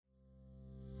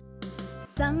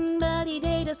Somebody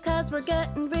date us cause we're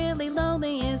getting really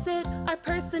lonely. Is it our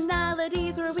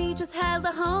personalities or we just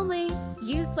hella homely?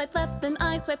 You swipe left and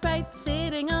I swipe right,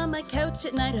 sitting on my couch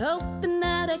at night, hoping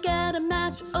that I get a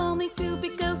match, only to be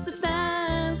ghosted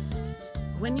fast.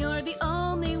 When you're the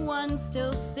only one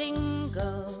still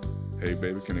single. Hey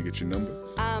baby, can I get your number?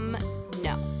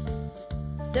 No.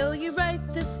 So you write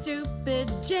this stupid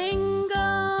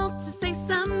jingle to say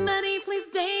somebody please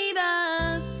date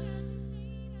us.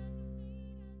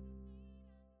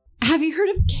 Have you heard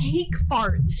of cake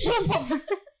farts?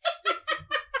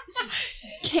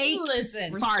 Cake.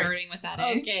 Listen, We're farts. starting with that,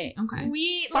 eh? Okay. Okay.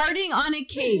 Farting on a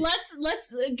cake.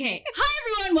 Let's okay.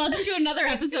 Hi everyone, welcome to another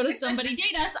episode of Somebody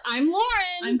Date Us. I'm Lauren.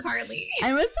 I'm Carly.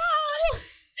 I'm Sal.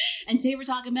 And today we're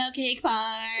talking about cake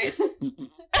farts.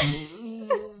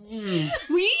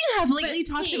 We have lately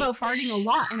But talked cake. about farting a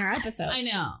lot in our episodes. I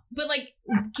know. But like,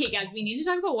 okay guys, we need to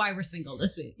talk about why we're single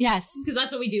this week. Yes. Because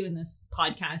that's what we do in this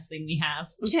podcast thing we have.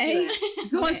 Okay.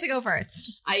 Who wants Okay. to go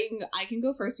first? I can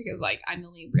go first because like I'm the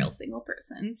only real single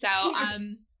person. So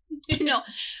no,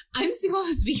 I'm single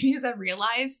this week because I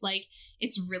realized like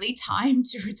it's really time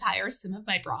to retire some of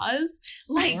my bras.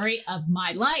 Like Story of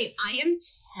my life. I am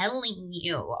telling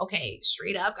you, okay,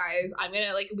 straight up, guys. I'm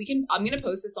gonna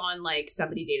post this on like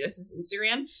Somebody Date Us'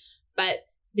 Instagram, but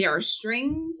there are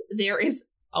strings. There is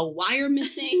a wire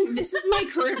missing. This is my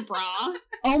current bra.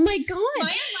 Oh my god.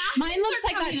 Mine looks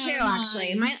like that too,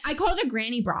 actually. I call it a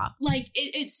granny bra. Like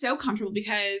it's so comfortable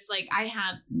because like I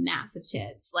have massive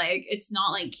tits. Like it's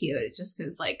not like cute. It's just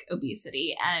because like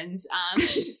obesity and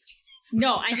just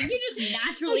No, I think you just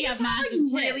naturally have massive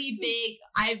tits. really big.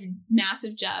 I have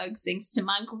massive jugs thanks to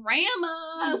my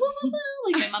grandma. Woo, woo,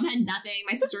 woo. Like my mom had nothing.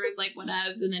 My sister is like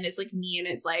whatevs, and then it's like me, and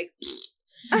it's like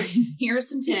here's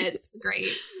some tits. Great.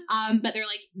 But they're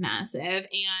like massive,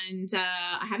 and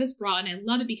I have this bra, and I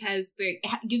love it because it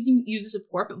gives you the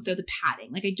support, but without the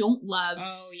padding. Like I don't love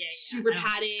super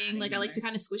padding. Like I like to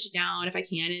kind of squish it down if I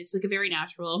can. It's like a very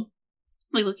natural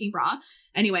like looking bra.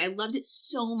 Anyway, I loved it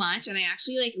so much, and I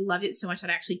actually like loved it so much that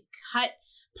I actually cut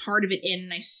part of it in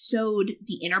and I sewed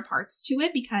the inner parts to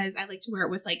it because I like to wear it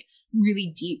with like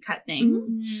really deep cut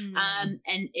things.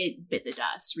 And it bit the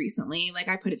dust recently. Like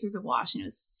I put it through the wash and it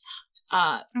was fucked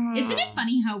up. Isn't it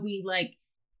funny how we like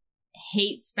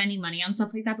hate spending money on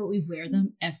stuff like that, but we wear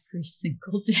them every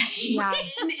single day? Yeah.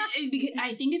 And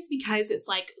I think it's because it's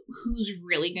like who's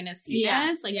really gonna see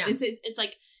this? Like it's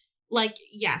like,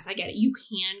 yes, I get it. You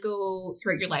can go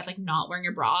throughout your life, like, not wearing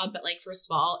your bra. But, like,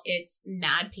 first of all, it's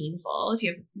mad painful if you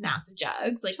have massive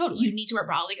jugs. Like, Totally. You need to wear a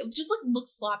bra. Like, it just, like,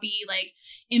 looks sloppy. Like,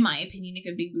 in my opinion, if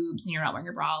you have big boobs and you're not wearing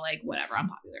your bra, like, whatever.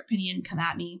 Unpopular opinion. Come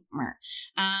at me.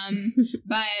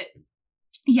 But,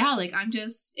 yeah, like, I'm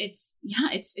just, it's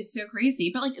so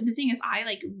crazy. But, like, the thing is, I,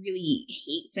 like, really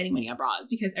hate spending money on bras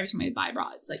because every time I buy a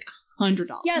bra, it's, like, $100.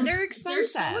 Yeah, they're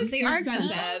expensive. They are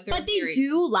expensive. But they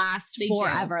do last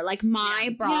forever. Like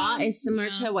my bra is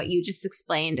similar to what you just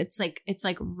explained. It's like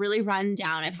really run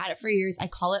down. I've had it for years. I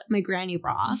call it my granny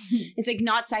bra. It's like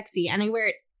not sexy, and I wear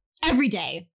it every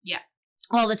day. Yeah.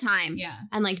 All the time. Yeah.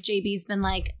 And like JB's been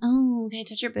like, oh, can I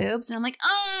touch your boobs? And I'm like,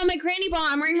 oh, my granny bra.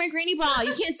 I'm wearing my granny bra.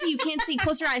 You can't see.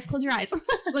 Close your eyes.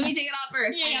 Let me take it off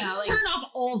first. Yeah, I know, like, turn off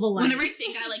all the lights. whenever I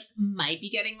think I like might be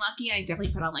getting lucky, I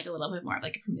definitely put on like a little bit more of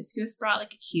like a promiscuous bra,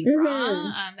 like a cute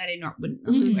bra that I wouldn't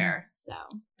normally wear. So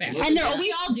And they're always,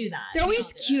 we all do that. they're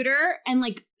always cuter and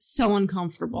like so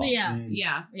uncomfortable. Yeah.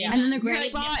 yeah. And then the granny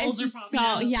Like, bra nipples is are just so,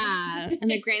 popping out.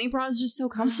 and the granny bra is just so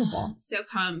comfortable. So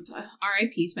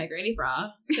R.I.P. to my granny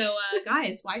bra. So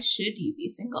guys, why should you be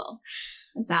single?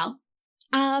 Sal?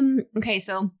 Okay,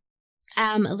 so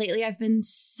lately I've been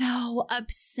so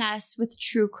obsessed with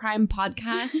true crime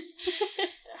podcasts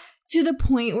to the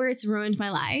point where it's ruined my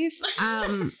life.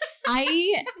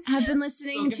 I have been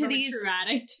listening to these. True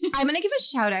addict. I'm going to give a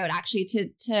shout out actually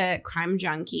to Crime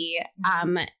Junkie.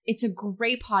 It's a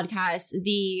great podcast.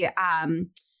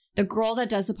 The girl that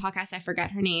does the podcast, I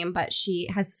forget her name, but she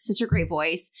has such a great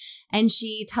voice. And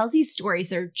she tells these stories.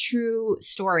 They're true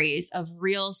stories of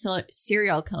real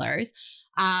serial killers.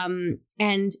 And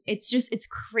it's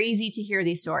crazy to hear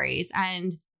these stories.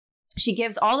 And she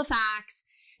gives all the facts.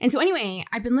 And so anyway,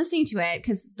 I've been listening to it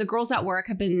because the girls at work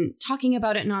have been talking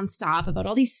about it nonstop, about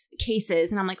all these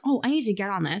cases. And I'm like, oh, I need to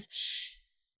get on this.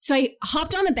 So I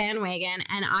hopped on the bandwagon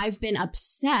and I've been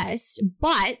obsessed,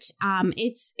 but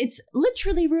it's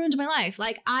literally ruined my life.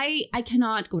 Like I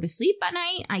cannot go to sleep at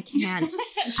night. I can't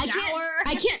shower.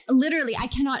 I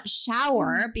cannot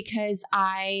shower because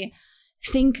I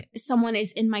think someone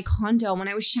is in my condo. When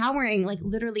I was showering, like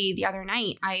literally the other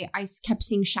night, I kept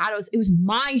seeing shadows. It was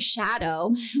my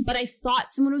shadow, but I thought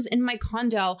someone was in my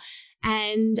condo.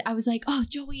 And I was like, oh,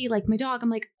 Joey, like my dog. I'm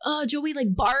like, oh, Joey,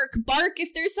 like bark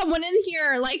if there's someone in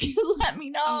here. Like, let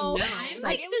me know. Oh, no. I'm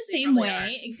like the same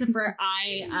way, except for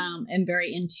I am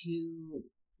very into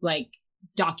like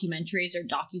documentaries or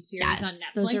docuseries on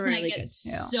Netflix. Those are really and I get good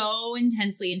too. so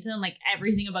intensely into them. Like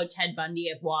everything about Ted Bundy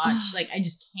I've watched. Like I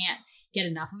just can't get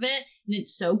enough of it. And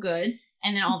it's so good.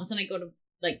 And then all of a sudden I go to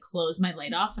like close my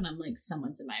light off and I'm like,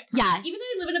 someone's in my apartment. Yes. Even though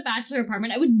I live in a bachelor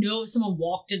apartment, I would know if someone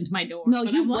walked into my door. No,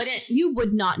 but you I'm wouldn't. like- You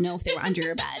would not know if they were under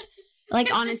your bed.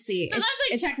 Like, honestly, Sometimes I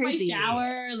it's check my crazy.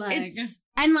 shower. Like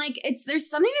There's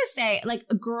something to say. Like,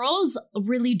 girls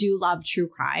really do love true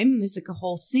crime. There's like a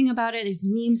whole thing about it. There's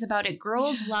memes about it.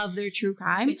 Girls love their true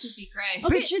crime. Bitches be cray.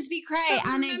 Okay, Bitches be cray, but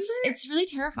and remember- it's really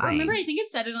terrifying. Remember, I think I've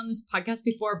said it on this podcast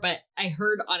before, but I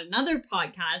heard on another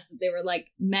podcast that they were like,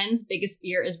 men's biggest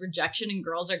fear is rejection and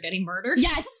girls are getting murdered.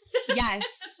 Yes, yes.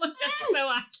 Like, that's so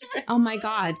accurate. Oh my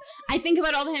God. I think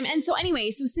about all the time. And so anyway,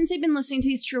 so since I've been listening to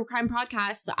these true crime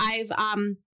podcasts,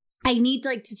 I need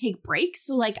like to take breaks.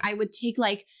 So like I would take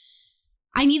like,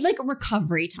 I need like a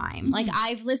recovery time. Mm-hmm. Like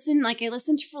I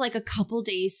listened for like a couple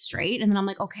days straight. And then I'm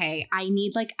like, okay, I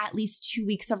need like at least 2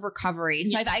 weeks of recovery.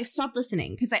 So I've stopped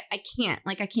listening because I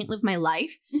can't live my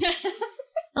life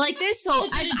like this. So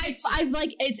I've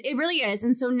like, it really is.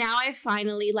 And so now I've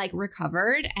finally like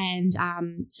recovered. And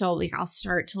so like I'll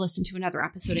start to listen to another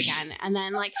episode again. And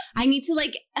then like I need to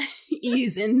like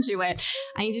ease into it.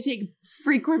 I need to take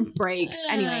frequent breaks.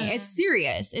 Anyway, it's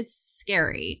serious. It's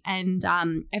scary. And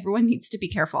everyone needs to be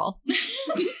careful.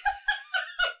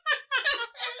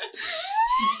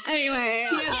 Anyway.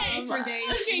 Yes, for days.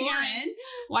 Okay, Lauren,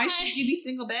 why should you be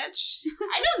single, bitch?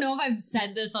 I don't know if I've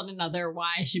said this on another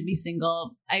why I should be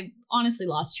single. I've honestly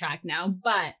lost track now,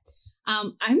 but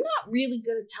I'm not really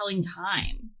good at telling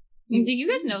time. Do you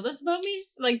guys know this about me?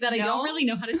 Like that I No. don't really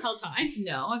know how to tell time?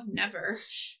 No, I've never.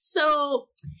 So,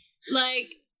 like,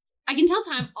 I can tell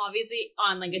time obviously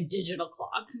on like a digital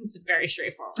clock. It's very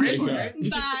straightforward. Okay.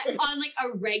 But on like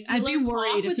a regular I'd be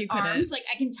worried clock if with you couldn't. arms, like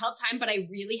I can tell time, but I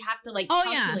really have to like Oh,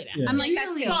 yeah. calculate it. Yeah. I'm like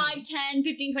that too. 5, 10,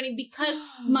 15, 20, because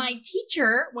my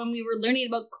teacher, when we were learning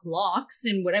about clocks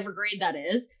in whatever grade that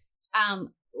is,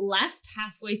 left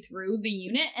halfway through the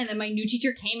unit, and then my new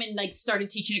teacher came and like started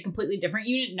teaching a completely different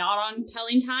unit, not on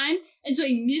telling time, and so I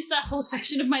missed that whole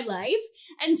section of my life.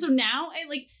 And so now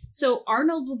so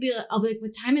Arnold will be like, I'll be like,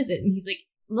 what time is it? And he's like,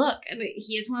 look, and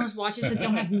he has one of those watches that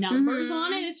don't have numbers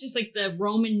on it. It's just like the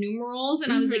Roman numerals.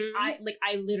 And I was like,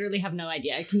 I literally have no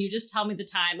idea. Can you just tell me the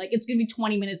time? Like, it's gonna be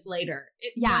 20 minutes later.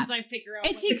 Once I figure out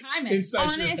It what takes- the time is.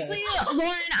 Honestly,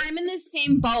 Lauren, I'm in the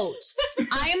same boat.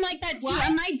 I am like that too. What?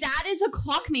 And my dad is a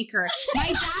clockmaker. My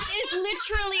dad is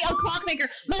literally a clockmaker.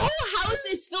 My whole house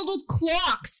is filled with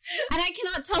clocks, and I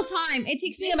cannot tell time. It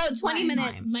takes me about 20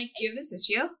 minutes. Mike, do you have this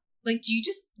issue? Like, do you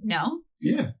just know?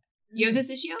 Yeah. You have this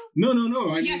issue? No.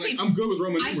 Yeah, same. I'm good with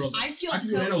Roman numerals. I feel I can do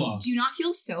so. analog. Do you not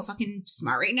feel so fucking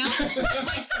smart right now?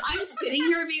 Like, I'm sitting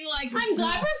here being like, I'm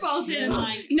glad we're both in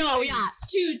like No, yeah.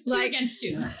 two Like- against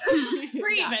two. We're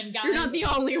even, guys. You're not the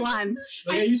only one.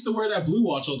 Like I used to wear that blue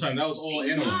watch all the time. That was all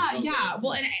analog. I was Yeah. like,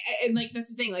 Well, and like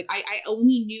that's the thing. Like I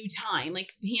only knew time, like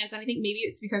hands. And I think maybe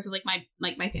it's because of like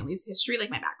my family's history, like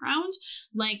my background,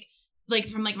 like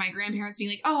from like my grandparents being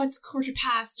like, oh, it's quarter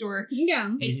past, or Yeah.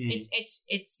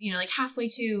 it's you know like halfway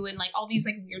to, and like all these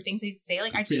like weird things they'd say.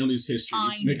 Like I just family's history.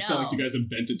 I Make it sound know. like you guys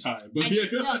invented time. But I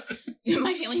just know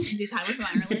my family invented time from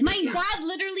Ireland. My dad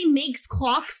literally makes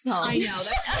clocks, though. I know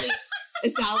that's really.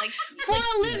 It's not like For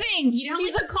a living. You know,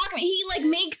 He's a clockmaker. He like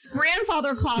makes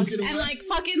grandfather clocks So did and what? like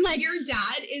fucking like. your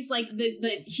dad is like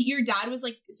your dad was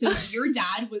like, so your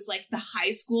dad was like the high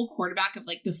school quarterback of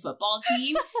like the football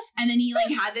team, and then he like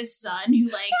had this son who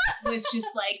like was just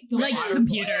like the Like water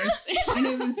computers. boy. And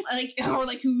it was like, or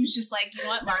like who was just like, you know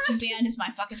what, marching band is my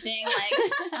fucking thing.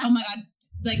 Like, oh my god,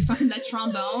 like fucking that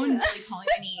trombone is really calling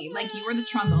my name. Like you were the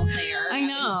trombone player. I at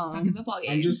know. this fucking football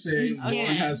game. I'm just saying, Okay.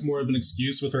 Lauren has more of an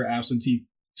excuse with her absentee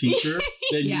teacher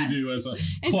than Yes. you do as a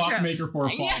It's clockmaker for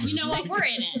a Yeah, father. You know what? We're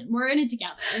in it. We're in it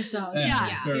together. So Yeah.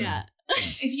 Yeah, fair yeah.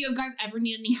 If you guys ever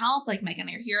need any help, like Mike and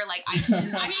I are here. Like I can.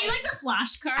 I mean, you like the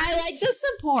flashcards. I like the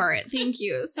support. Thank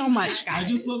you so much, guys. I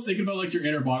just love thinking about like your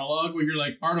inner monologue when you're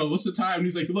like, Arnold, what's the time? And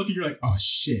he's like, look, and you're like, oh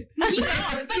shit. He knows,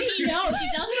 but he knows. He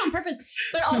does it on purpose.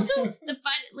 But also, the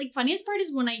funniest part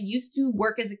is when I used to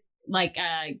work as a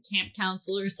camp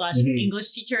counselor / Mhm.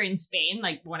 English teacher in Spain,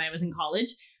 like when I was in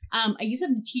college. I used to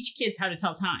have to teach kids how to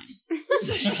tell time.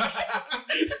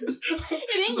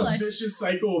 It just a English. vicious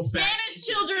cycle of Spanish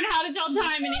children how to tell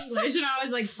time in English, and I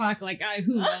was like, "Fuck!" Like,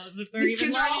 who knows if they're These even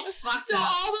kids are all learning? fucked So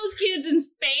up. all those kids in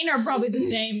Spain are probably the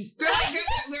same. They're like,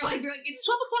 it's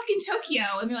 12 o'clock in Tokyo.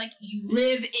 And they're like, you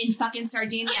live in fucking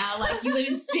Sardinia. Like, you live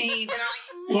in Spain. And they're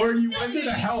like, Lauren, you went there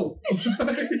to help.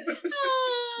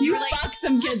 You were like, fuck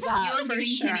some kids up you were for giving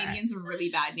sure. Canadians a really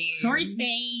bad name. Sorry,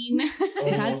 Spain.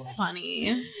 That's funny.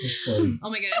 That's funny. Oh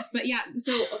my goodness. But yeah,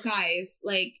 so guys,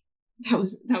 like, that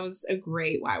was a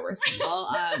great why we're single.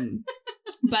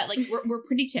 But like we're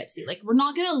pretty tipsy. Like, we're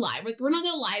not gonna lie. Like, we're not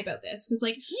gonna lie about this because,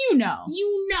 like, you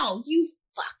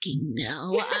fucking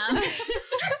know. We're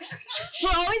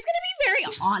always gonna be very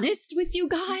honest with you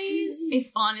guys.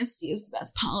 It's honesty is the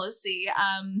best policy.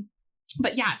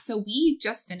 But yeah, so we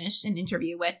just finished an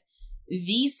interview with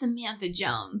the Samantha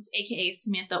Jones, aka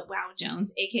Samantha Wow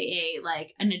Jones, aka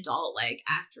like an adult like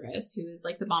actress who is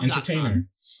like the bomb.com. Entertainer.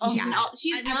 She's I love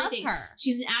everything. her.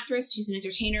 She's an actress. She's an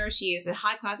entertainer. She is a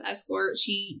high class escort.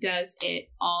 She does it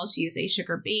all. She is a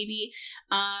sugar baby.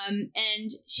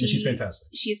 And She's fantastic.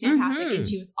 She's fantastic, Mhm. and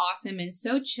she was awesome and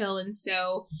so chill and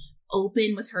so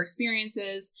open with her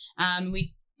experiences.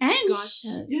 We And got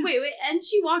to wait, and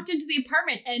she walked into the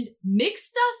apartment and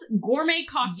mixed us gourmet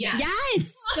cocktails.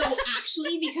 Yes. So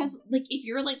actually, because like if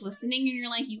you're like listening and you're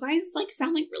like, you guys like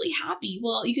sound like really happy,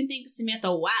 well, you can thank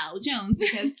Samantha Wow Jones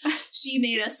because she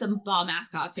made us some bomb ass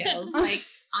cocktails. Like,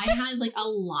 I had like a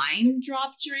lime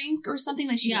drop drink or something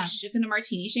that she like shook in a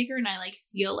martini shaker, and I like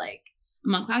feel like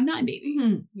I'm on cloud 9, baby.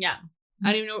 Mhm. Yeah.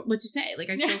 I don't even know what to say.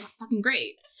 Like, I feel fucking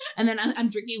great. And then I'm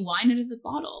drinking wine out of the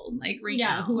bottle, like right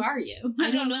now. Who are you? I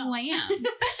don't know who I am.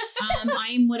 I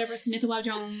am whatever Samantha Wow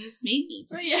Jones made me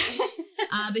to be.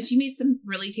 But she made some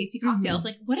really tasty cocktails.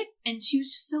 Like, and she was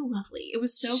just so lovely. It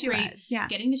was so great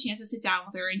getting the chance to sit down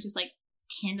with her and just like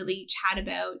candidly chat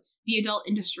about the adult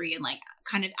industry and like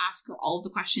kind of ask her all of the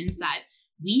questions that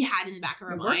we had in the back of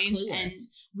our minds. And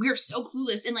we're so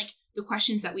clueless. And like the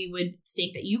questions that we would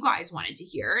think that you guys wanted to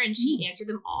hear. And she answered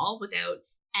them all without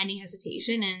any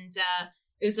hesitation. And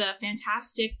it was a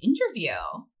fantastic interview.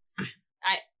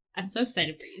 I'm so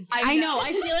excited for you. I know.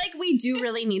 I feel like we do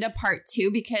really need a part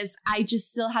 2 because I just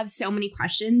still have so many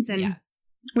questions, and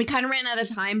we kind of ran out of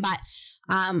time, but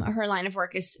her line of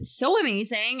work is so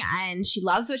amazing and she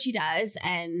loves what she does.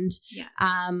 And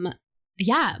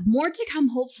more to come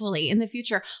hopefully in the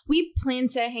future. We plan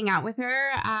to hang out with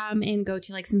her and go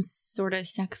to like some sort of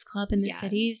sex club in the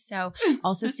city. So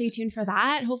also stay tuned for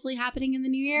that. Hopefully happening in the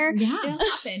new year. Yeah. It'll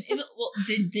happen.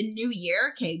 The new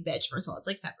year, okay, bitch, first of all, it's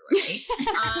like February.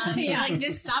 Like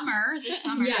this summer,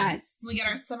 Yes. when we get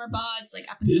our summer bods like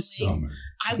up and This going, summer.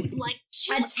 I would like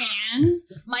 2 tan? abs.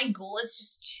 My goal is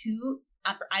just 2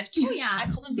 upper. I have 2. I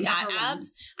call them fat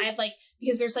abs. I have like,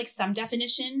 because there's like some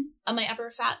definition of my upper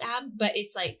fat ab, but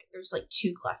it's like there's like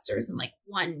 2 clusters, and like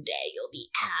one day you'll be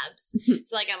abs.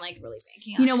 So like I'm like really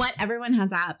banking on You know what? Everyone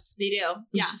has abs. They do.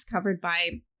 It's just covered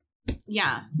by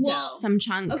some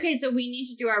chunk. Okay, so we need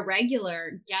to do our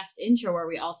regular guest intro where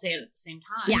we all say it at the same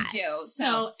time. Yeah. We do.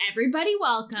 So everybody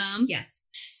welcome. Yes.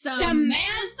 Samantha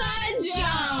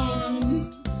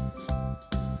Jones.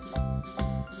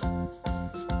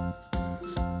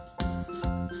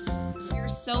 We're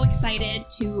so excited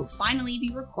to finally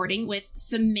be recording with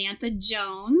Samantha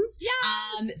Jones.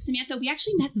 Yes. Samantha, we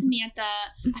actually met Samantha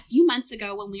a few months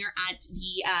ago when we were at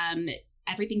the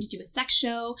Everything to Do with Sex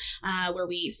show, where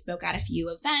we spoke at a few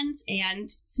events, and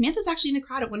Samantha was actually in the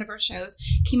crowd at one of our shows,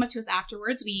 came up to us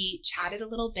afterwards. We chatted a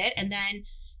little bit, and then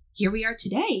here we are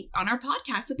today on our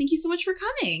podcast. So thank you so much for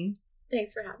coming.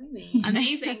 Thanks for having me.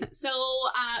 Amazing. So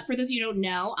for those of you who don't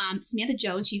know, Samantha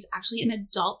Jones, she's actually an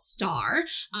adult star.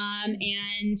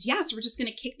 So we're just going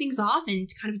to kick things off and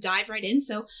kind of dive right in.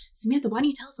 So Samantha, why don't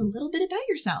you tell us a little bit about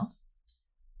yourself?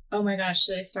 Oh my gosh,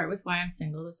 should I start with why I'm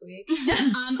single this week?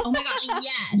 Oh my gosh.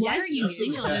 Yes. Why are you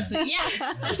single this week?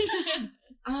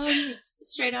 Yes.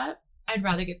 Straight up, I'd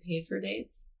rather get paid for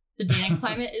dates. The dating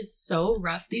climate is so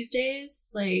rough these days.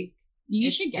 Like,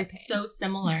 You should get paid. It's so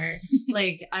similar.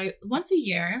 Like, I once a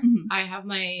year, I have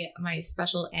my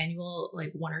special annual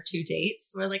like 1 or 2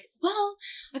 dates where like, well,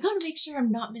 I gotta make sure I'm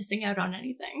not missing out on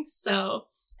anything. So,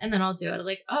 and then I'll do it. I'm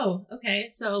like, oh, okay,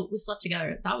 so we slept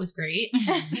together. That was great.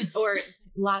 Or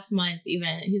last month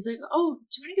even, he's like, oh,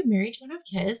 do you want to get married? Do you want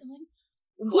to have kids? I'm like,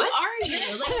 what are you?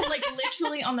 like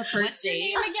literally on the first What's your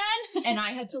date name again? and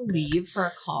I had to leave for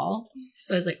a call.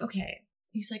 So I was like, okay.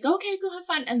 He's like, okay, go have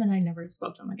fun. And then I never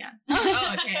spoke to him again.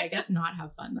 Oh, okay, I guess not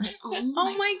have fun then.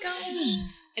 Oh my gosh.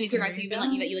 And these are guys that you met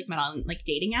on like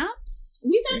dating apps?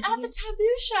 We met at the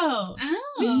Taboo show. Oh.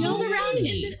 We milled around in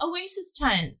the Oasis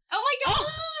tent. Oh my god!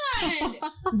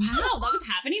 Wow, that was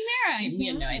happening there? We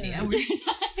had no idea.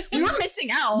 We were missing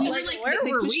out. now? We Like, were like, where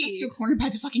they were pushed we? us to a corner by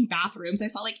the fucking bathrooms. I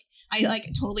saw like, I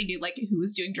like totally knew like who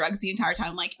was doing drugs the entire time.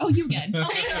 I'm like, oh, you again. Okay,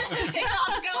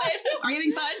 how's it going? Are you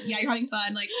having fun? Yeah, you're having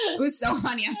fun. Like, it was so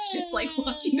funny. I was just like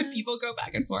watching the people go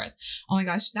back and forth. Oh my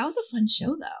gosh, that was a fun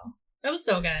show though. It was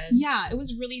so good. Yeah, it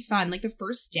was really fun. Like the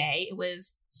first day, it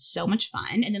was so much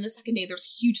fun. And then the second day, there was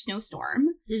a huge snowstorm.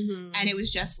 Mhm. And it was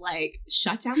just like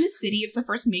shut down the city. It was the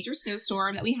first major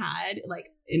snowstorm that we had like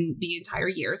in the entire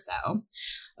year. So,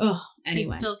 oh,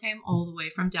 anyway. I still came all the way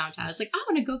from downtown. I was like, I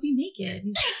want to go be naked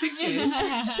and take pictures.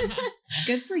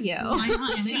 Good for you. Why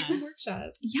not? Take Yeah. some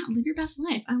workshops. Yeah, live your best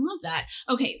life. I love that.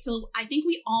 Okay, so I think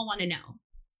we all want to know,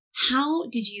 how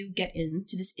did you get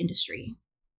into this industry?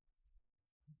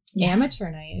 Amateur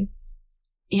nights.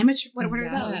 Amateur, what are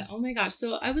Yeah. those? Oh my gosh.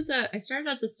 So I started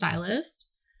as a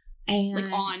stylist and Like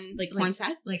on like porn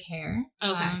sets? like hair.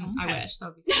 Okay. I Okay. wish that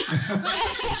would be so fun.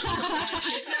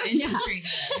 It's not industry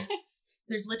here.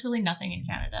 There's literally nothing in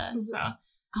Canada. So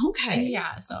Okay.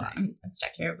 yeah, so Okay. I'm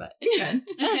stuck here, but it's good.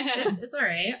 It's all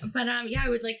right. But yeah, I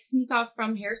would like sneak off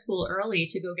from hair school early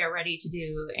to go get ready to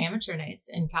do amateur nights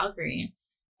in Calgary.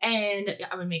 And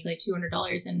I would make like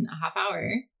 $200 in a half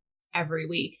hour every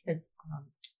week because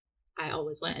I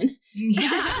always win. Yeah.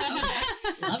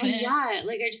 Love And it. yeah,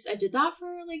 like I did that for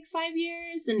like 5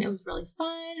 years and it was really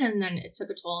fun. And then it took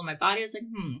a toll on my body. I was like,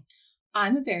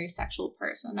 I'm a very sexual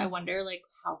person. I wonder like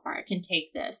how far I can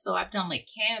take this. So I've done like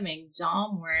camming,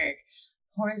 dom work,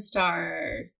 porn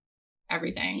star,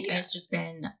 everything. Yeah. And it's just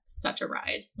been such a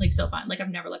ride. Like so fun. Like I've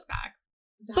never looked back.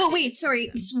 But wait, sorry.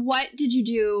 So what did you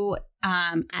do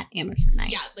at amateur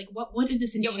night? Yeah, like what did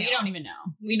this Yo, entail? we don't even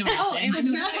know. We know Oh, nothing.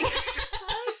 amateur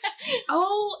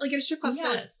Oh, like at a strip club.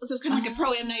 So Yes. it's kind of like a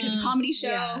pro am night at a comedy show.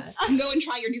 Yes. You can go and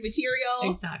try your new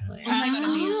material. Exactly. Oh my God,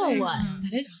 amazing. Oh,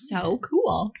 that is so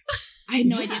cool. I had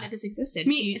no Yeah. idea that this existed.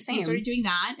 Me, so you same. started doing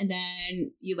that, and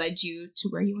then you led you to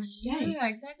where you are today. Yeah,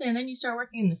 exactly. And then you start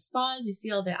working in the spas. You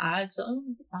see all the ads for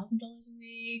make $1,000 a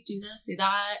week. Do this, do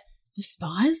that. The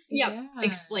spas. Yeah.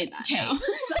 Explain that. Okay, now.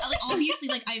 so like obviously,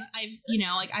 like I've you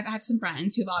know like I have some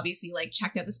friends who have obviously like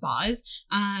checked out the spas,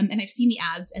 and I've seen the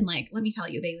ads, and like let me tell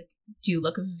you, they do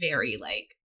look very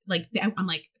like I'm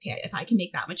like, okay, if I can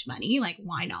make that much money, like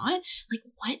why not? Like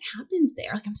what happens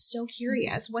there? Like I'm so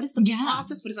curious. What is the Yeah.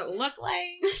 process? What does it look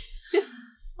like?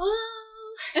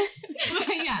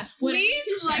 yeah. What Please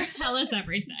you can share. tell us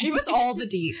everything. Give us all the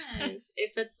deets. Depends.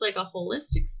 If it's like a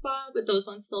holistic spa, but those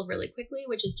ones fill really quickly,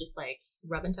 which is just like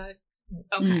rub and tug,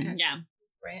 Okay. Yeah.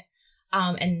 right?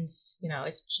 And you know,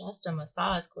 it's just a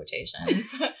massage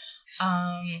quotations.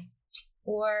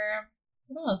 Or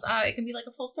what else? It can be like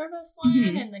a full service one,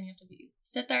 Mhm. and then you have to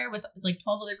sit there with like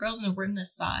 12 other girls in a room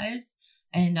this size.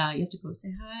 And you have to go say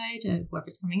hi to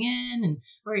whoever's coming in and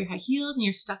wear your high heels, and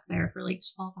you're stuck there for like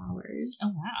 12 hours. Oh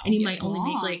wow. And you It's might only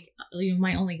long.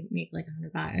 make like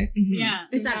 $100. Mhm. Yeah.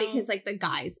 Is that because like the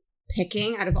guys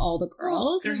picking out of all the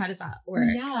girls, or how does that work?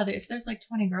 Yeah, if there's like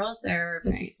 20 girls there,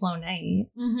 if it's a Right. slow night.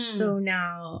 Mhm. So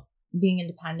now being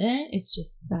independent, it's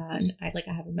just I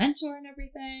have a mentor and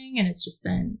everything, and it's just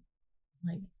been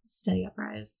like steady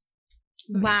uprise. It's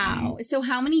amazing. Wow. So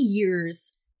how many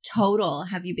years total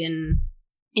have you been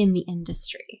in the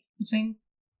industry? Between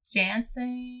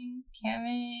dancing,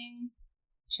 camming,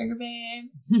 sugar babe,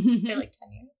 say like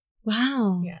 10 years.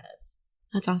 Wow. Yes.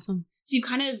 That's awesome. So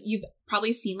you've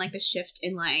probably seen like the shift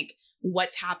in like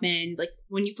what's happened. Like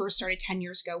when you first started 10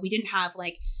 years ago, we didn't have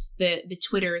like the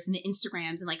Twitters and the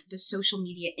Instagrams and like the social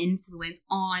media influence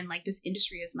on like this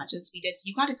industry as much as we did. So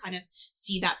you got to kind of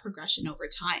see that progression over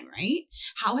time, right?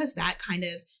 How has that kind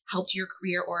of helped your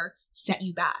career or set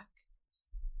you back?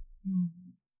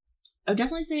 I would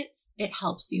definitely say it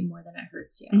helps you more than it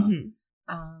hurts you.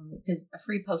 Mm-hmm. Because a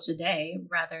free post a day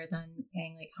rather than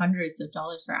paying like hundreds of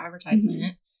dollars for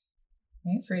advertisement.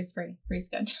 Right? Free is free. Free is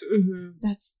good. Mm-hmm.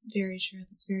 That's very true.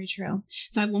 That's very true.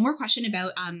 So I have one more question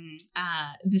about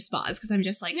the spas, because I'm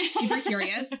just like super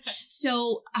curious.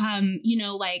 So you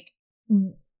know, like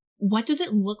what does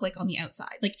it look like on the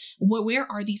outside? Like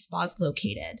where are these spas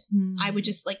located? I would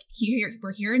just like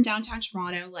we're here in downtown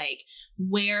Toronto. Like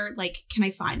where like can I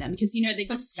find them? Because you know Are they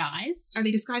some- disguised? are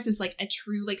they disguised as like a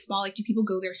true like spa? Like do people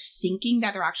go there thinking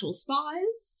that they're actual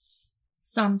spas?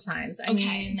 Sometimes. I Okay.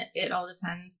 mean, it all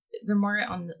depends. They're more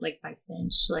on like by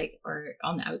Finch, like, or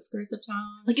on the outskirts of town.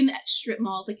 Like in the strip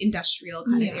malls, like industrial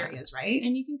kind of Yeah. areas, right?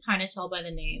 And you can kind of tell by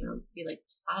the name. It'll be like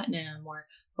platinum or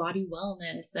body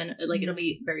wellness, and like it'll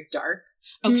be very dark.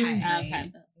 Okay. Right?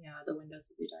 Okay. Yeah, the windows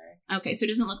will be dark. Okay, so it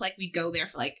doesn't look like we'd go there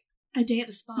for like a day at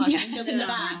the spa. Just soak in the No.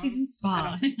 bath. Season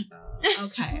I don't spa. think so.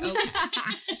 Okay.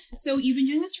 So you've been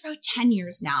doing this for about 10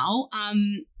 years now.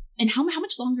 And how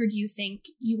much longer do you think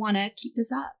you want to keep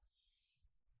this up?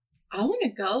 I want to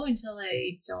go until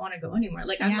I don't want to go anymore.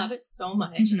 Like, I Yeah. love it so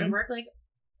much. Mhm. I work like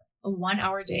a 1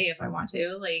 hour day if I want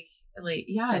to. Like,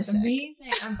 yeah, So it's sick. amazing.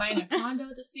 I'm buying a condo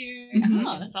this year.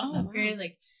 Oh, that's awesome. Great.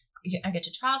 Like, I get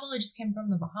to travel. I just came from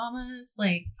the Bahamas.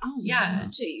 Like, Oh, yeah.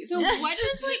 Jeez. So what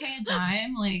does like a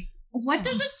dime. Like, what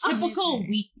does a typical amazing.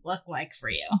 week look like for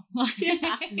you?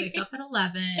 wake up at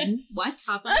 11, what?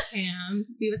 hop on cam,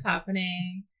 see what's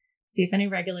happening, see if any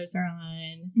regulars are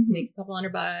on, Mhm. make a couple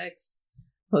 $100,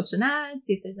 post an ad,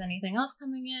 see if there's anything else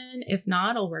coming in. If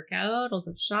not, I'll work out, I'll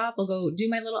go shop, I'll go do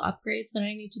my little upgrades that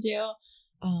I need to do,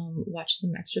 watch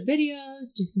some extra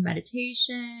videos, do some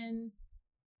meditation.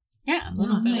 Yeah, a Yeah,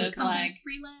 little bit like of sometimes like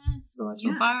freelance, go out to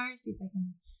Yeah. a bar, see if I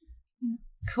can.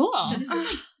 cool. So this is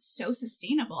like so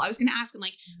sustainable. I was gonna ask him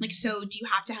like so do you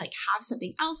have to like have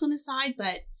something else on the side,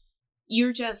 but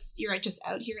you're just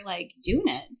out here like doing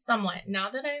it. Somewhat.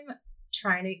 Now that I'm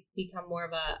trying to become more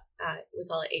of a, we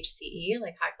call it HCE,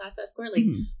 like high class escort, like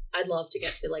Mhm. I'd love to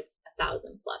get to like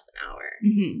 1,000 plus an hour,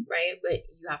 Mm-hmm. right? But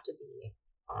you have to be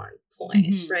on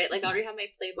point, Mhm. right? Like I already have my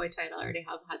Playboy title, I already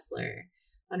have Hustler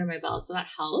under my belt, so that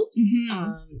helps.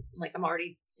 Mhm. Like I'm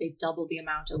already say double the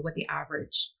amount of what the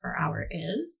average per hour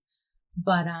is,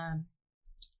 but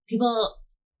people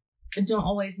don't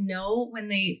always know when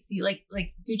they see like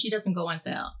Gucci doesn't go on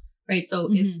sale, right? So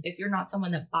Mhm. if you're not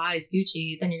someone that buys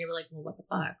Gucci, then you're gonna be like, well, what the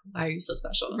fuck? Why are you so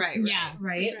special? Right. Yeah.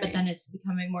 Right. But then it's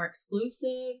becoming more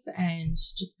exclusive and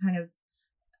just kind of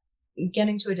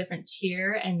getting to a different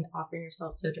tier and offering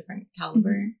yourself to a different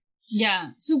caliber.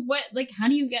 Yeah. So what, like, how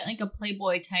do you get like a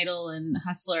Playboy title and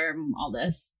Hustler and all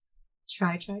this?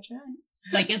 Try.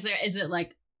 Like, is it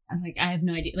like, I'm like, I have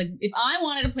no idea. Like, if I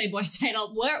wanted a Playboy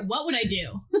title, what would I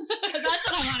do? That's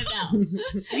what I want to know.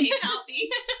 Same healthy.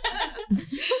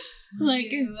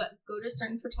 Like, You go to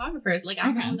certain photographers. Like I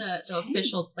Okay. know the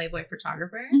official Playboy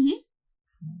photographer. Mhm.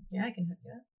 Yeah, I can hook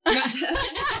you up.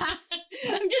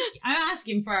 I'm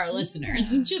asking for our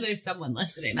listeners. I'm sure there's someone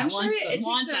listening that I'm sure it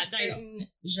wants takes that a title. certain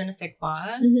je ne sais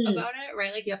quoi Mhm. about it,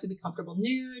 right? Like you have to be comfortable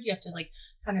nude. You have to like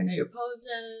kind of know your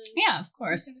poses. Yeah, of That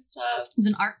course. kind of stuff. There's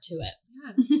an art to it.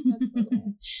 Yeah,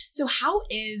 absolutely. So how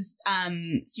is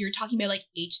so you're talking about like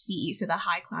HCE, so the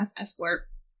high class escort.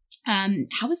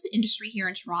 How is the industry here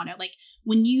in Toronto? Like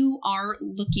when you are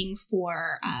looking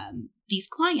for these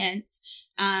clients,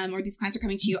 or these clients are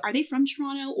coming to you, are they from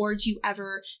Toronto or do you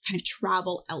ever kind of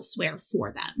travel elsewhere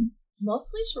for them?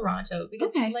 Mostly Toronto because,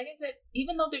 Okay. like I said,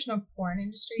 even though there's no porn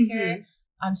industry Mhm. here,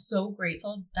 I'm so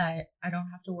grateful that I don't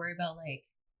have to worry about like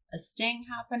a sting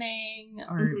happening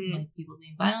or Mhm. like people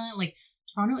being violent. Like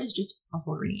Toronto is just a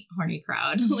horny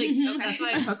crowd. Like that's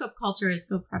why hookup culture is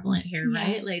so prevalent here, Yeah.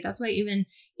 right? Like that's why even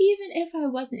if I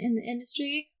wasn't in the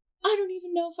industry, I don't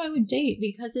even know if I would date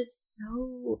because it's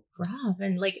so rough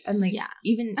and Yeah.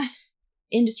 even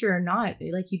industry or not,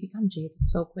 like you become jaded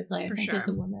so quickly. For I think sure. as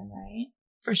a woman, right?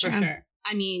 For For sure.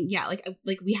 I mean, yeah, like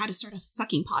we had to start a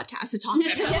fucking podcast to talk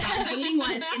about how dating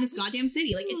was in this goddamn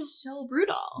city. Like it's so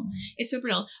brutal. It's so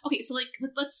brutal. Okay, so like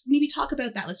let's maybe talk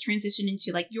about that. Let's transition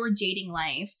into like your dating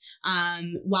life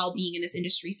while being in this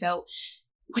industry. So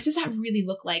what does that really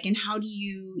look like? And how do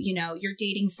you're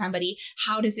dating somebody,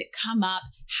 how does it come up?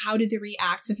 How do they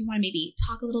react? So if you want to maybe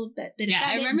talk a little bit Yeah, about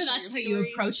I it. remember and share that's how your you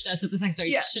stories. approached us at the sex show.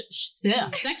 Yeah.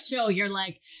 Sex show. You're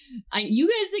like, you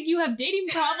guys think you have dating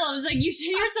problems? Like, you should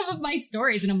hear some of my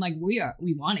stories, and I'm like, we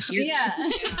want to hear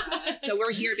this. So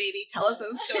we're here, baby. Tell us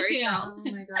those stories, Yeah. girl.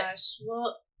 Oh my gosh.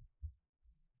 Well,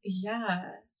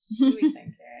 yeah. What do we think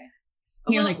here?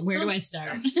 You're Well, like, where do I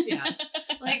start? Yes.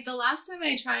 Like the last time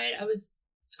I tried, I was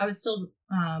still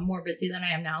more busy than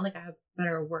I am now. Like I have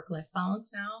better work-life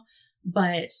balance now.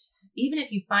 But even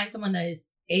if you find someone that is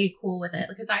cool with it,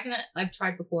 because I've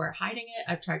tried before hiding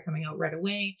it. I've tried coming out right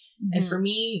away. And for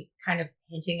me, kind of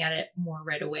hinting at it more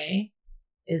right away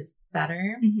is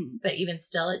better. Mhm. But even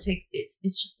still,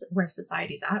 it's just where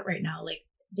society's at right now. Like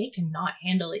they cannot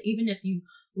handle it. Even if you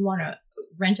want to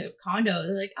rent a condo,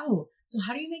 they're like, oh, so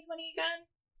how do you make money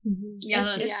again? Yeah,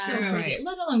 that's It's so true. crazy. Right.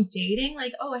 Let alone dating.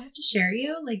 Like, oh, I have to share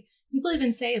you. Like people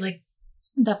even say like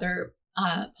that they're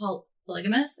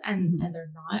polygamous and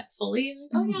they're not fully.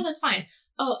 Like, oh yeah, that's fine.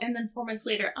 Oh, and then 4 months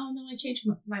later, oh no, I changed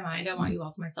my mind. I want you all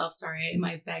to myself. Sorry,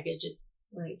 my baggage is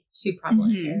like too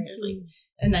prevalent here. Like,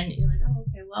 and then you're like, oh,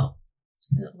 okay, well,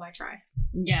 why try?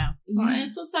 Yeah. Well,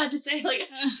 it's so sad to say, like,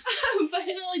 but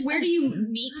So, like, where do you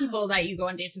meet people that you go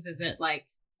on dates with? Is it like,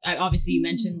 obviously you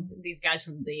mentioned these guys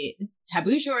from the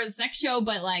Taboo Show or the Sex Show,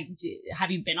 but like, have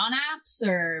you been on apps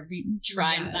or have you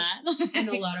tried Yes. that? And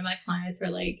a lot of my clients are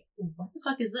like, what the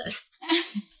fuck is this?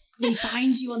 They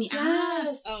find you on the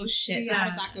Yes. apps. Oh shit! So how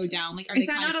does that go down? Like, are Is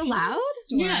they that kind not of allowed?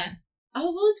 pissed, or- Yeah.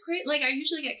 Oh, well, it's great. Like, I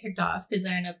usually get kicked off because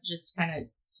I end up just kind of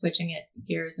switching it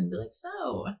gears and be like,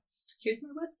 so here's my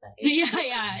website.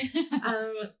 Yeah.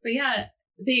 But yeah,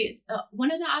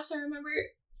 one of the apps I remember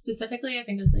specifically, I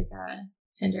think it was like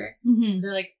Tinder. Mm-hmm.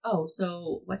 They're like, oh,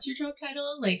 so what's your job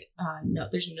title? Like, no,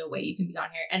 there's no way you can be on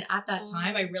here. And at that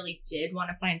time, I really did want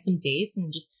to find some dates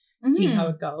and just see how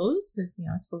it goes, because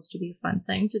it's supposed to be a fun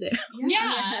thing to do.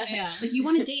 Yeah. Like, you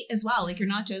want to date as well. Like, you're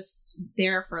not just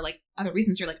there for like other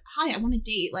reasons. You're like, hi, I want to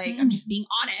date. Like, I'm just being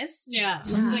honest. Yeah.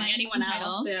 This is Like my anyone title.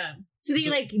 else. Yeah. So they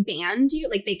like banned you?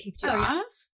 Like they kicked you off?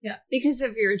 Yeah. Because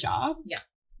of your job? Yeah.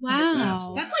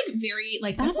 Wow. That's like very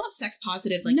like that's not sex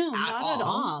positive like no, at not all. at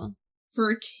all.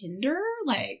 For Tinder,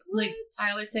 like what? Like,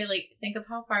 I always say, like, think of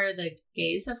how far the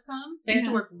gays have come. They have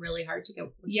to work really hard to get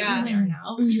where they are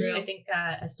now. True. I think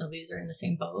SWs are in the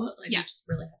same boat. Like, Yeah. we just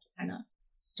really have to kind of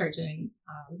start doing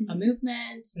a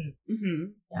movement.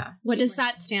 And What does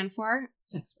that stand for?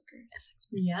 Sex workers.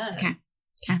 yeah. Okay.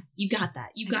 You got that.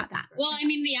 You got that. Well, I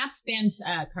mean, the apps banned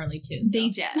Carly too. So. They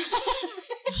did.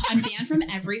 I'm banned from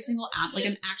every single app. Like,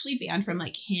 I'm actually banned from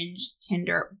like Hinge,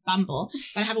 Tinder, Bumble,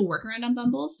 but I have a workaround on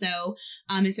Bumble. So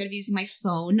instead of using my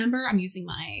phone number, I'm using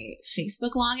my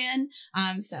Facebook login.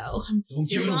 So I'm Don't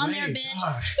give it still on away. there, bitch.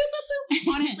 God.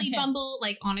 Honestly, Bumble,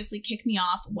 like, honestly, kick me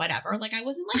off, whatever. Like, I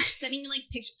wasn't like sending like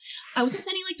pictures. I wasn't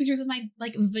sending like pictures of my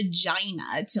like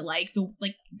vagina to like the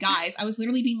like guys. I was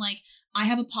literally being like, I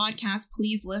have a podcast.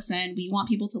 Please listen. We want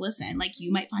people to listen. Like,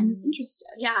 you might find this interested.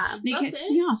 Yeah. They That's kicked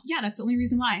it? me off. Yeah, that's the only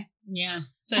reason why. Yeah.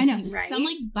 So I know. Right? Some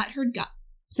like butthurt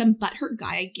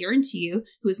guy, I guarantee you,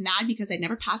 who was mad because I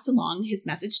never passed along his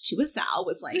message to a Sal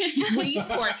was like, wait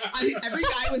for it. Every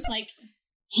guy was like,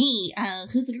 hey,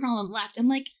 who's the girl on the left? I'm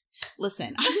like,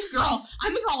 listen, I'm the girl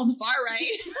on the far right.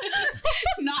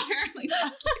 Not her. Like,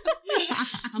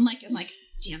 I'm like,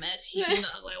 damn it, hate being the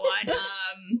ugly one.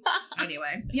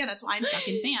 Anyway, yeah, that's why I'm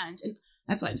fucking banned, and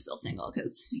that's why I'm still single,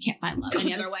 because I can't find love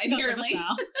any other way. Apparently,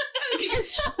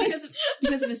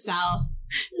 because of a Sal.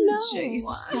 No.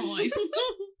 Jesus Christ.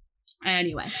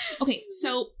 Anyway, okay,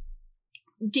 so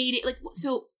dating, like,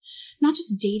 so not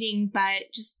just dating,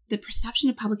 but just the perception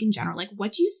of public in general. Like,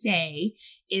 what do you say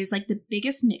is like the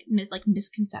biggest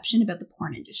misconception about the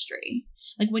porn industry?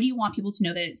 Like, what do you want people to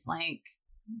know that it's like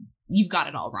you've got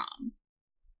it all wrong?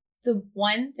 The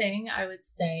one thing I would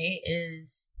say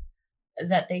is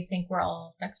that they think we're all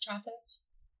sex trafficked,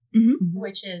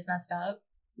 which is messed up.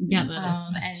 Yeah, that is.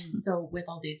 And so with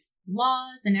all these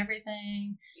laws and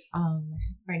everything,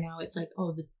 right now it's like,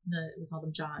 oh, the we call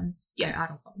them Johns. Yes. I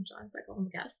don't call them Johns. I call them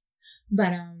guests.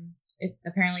 But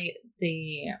apparently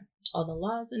all the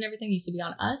laws and everything used to be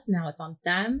on us. Now it's on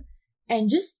them, and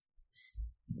just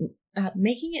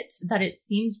making it so that it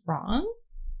seems wrong.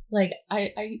 Like,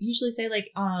 I usually say, like,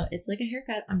 it's like a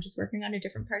haircut. I'm just working on a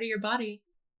different part of your body.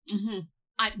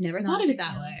 I've never thought of it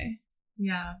that way.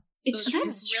 Yeah. It's So true.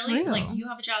 It's really, true. like, you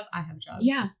have a job, I have a job.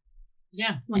 Yeah,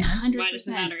 Yeah. 100%. Why does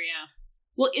it matter? Yeah.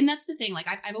 Well, and that's the thing. Like,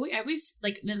 I always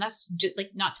like, and that's just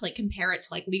like not to like compare it to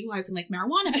like legalizing like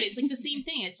marijuana, but it's like the same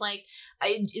thing. It's like,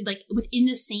 like within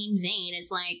the same vein. It's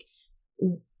like,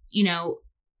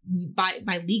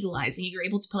 by legalizing it, you're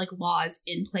able to put like laws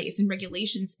in place and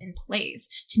regulations in place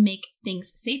to make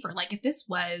things safer. Like, if this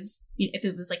was, if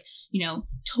it was like,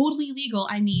 totally legal,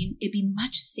 I mean, it'd be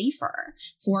much safer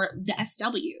for the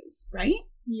SWs, right?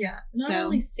 Yeah. Not So-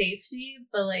 only safety,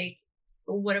 but like,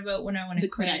 what about when I want to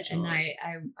The quit and I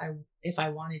if I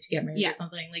wanted to get married Yeah. or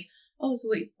something, like, oh, so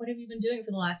what have you been doing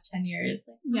for the last 10 years?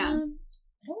 Like, Yeah. I don't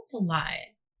have to lie.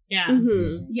 Yeah.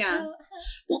 Yeah. Well,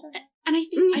 Well, and I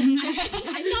think I think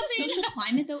the social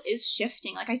climate though is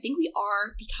shifting. Like, I think we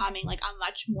are becoming like a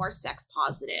much more sex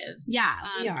positive. Yeah,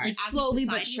 we are. Like, as a Slowly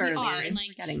but society, we surely. are, and like,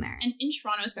 we're getting there. and in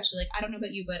Toronto especially, like, I don't know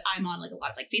about you, but I'm on like a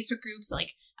lot of like Facebook groups,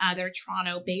 like they're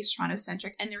Toronto based, Toronto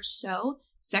centric, and they're so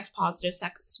sex positive,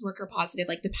 sex worker positive,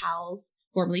 like the pals,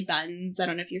 formerly Buns. I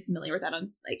don't know if you're familiar with that,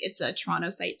 on like, it's a Toronto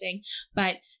site thing,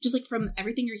 but just like from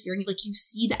everything you're hearing, like, you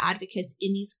see the advocates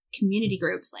in these community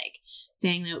groups like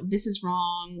saying that this is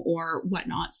wrong or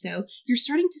whatnot. So you're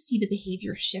starting to see the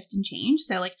behavior shift and change.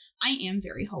 So like, I am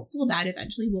very hopeful that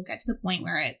eventually we'll get to the point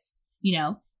where it's,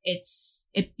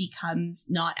 it becomes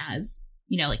not as,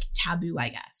 like taboo, I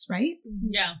guess, right?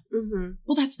 Yeah.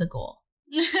 Well, that's the goal.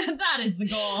 That is the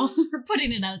goal. We're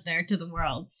putting it out there to the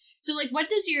world. So, like, what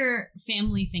does your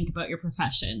family think about your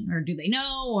profession? Or do they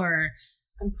know? Or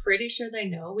I'm pretty sure they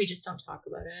know. We just don't talk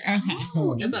about it. okay.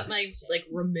 Oh, But my like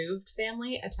removed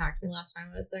family attacked me last time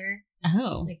I was there.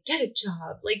 Oh. Like, get a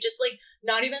job. Like, just like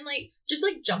not even like just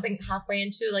like jumping halfway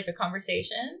into like a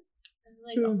conversation. And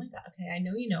like, oh my god, okay, I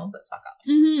know you know, but fuck off.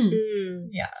 Mm-hmm.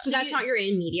 Yeah. So that's not your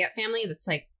immediate family. That's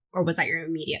like Or was that your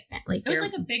immediate It was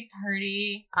like a big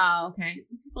party. Oh, okay.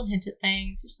 People hint at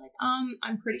things. You're just like,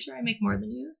 I'm pretty sure I make more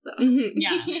than you. So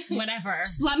Yeah, whatever.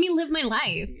 Just let me live my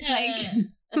life.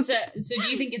 So do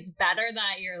you think it's better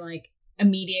that your like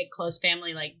immediate close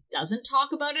family like doesn't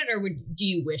talk about it, or do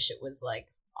you wish it was like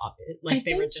obvious, like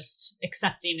they were just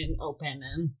accepting and open?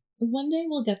 And one day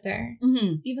we'll get there,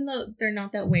 even though they're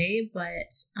not that way.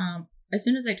 But as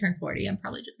soon as I turn 40, I'm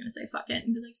probably just gonna say fuck it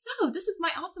and be like, so this is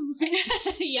my awesome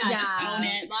life. yeah, just own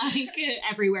it, like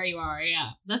everywhere you are.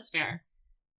 Yeah, that's fair.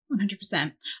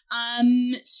 100%.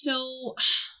 So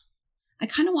I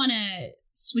kind of want to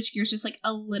switch gears just like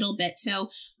a little bit. So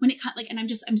when it comes like, and I'm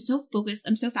so focused,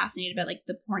 I'm so fascinated about like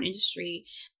the porn industry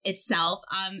itself.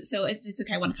 So if it's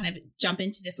okay, I want to kind of jump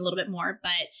into this a little bit more,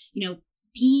 but you know,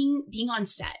 being on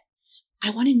set, I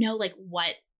want to know like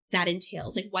what that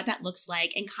entails, like what that looks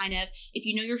like, and kind of if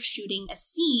you know you're shooting a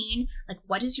scene, like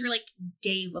what does your like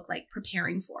day look like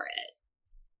preparing for it?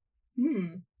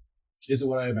 Is it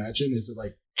what I imagine? Is it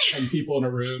like 10 people in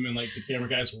a room and like the camera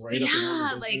guys right up in all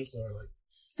the business, or like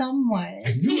somewhat?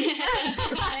 I knew it.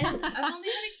 I've only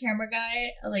had a camera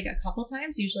guy like a couple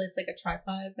times. Usually it's like a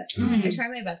tripod, but I try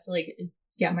my best to like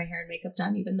get my hair and makeup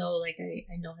done, even though like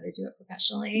I know how to do it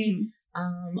professionally.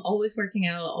 Always working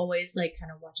out, always like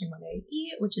kind of watching what I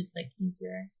eat, which is like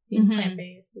easier being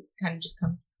plant-based. It's kind of just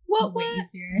comes way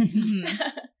easier.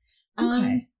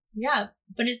 Okay. Yeah,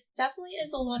 but it definitely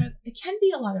is it can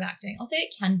be a lot of acting. I'll say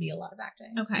it can be a lot of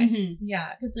acting. Okay.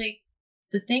 Yeah, because like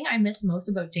the thing I miss most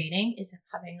about dating is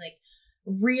having like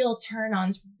real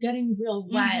turn-ons, getting real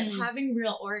wet, having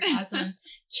real orgasms,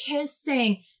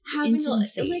 kissing, having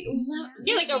intimacy.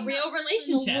 Like a real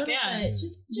relationship. Yeah.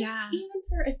 Just even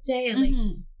for a day, like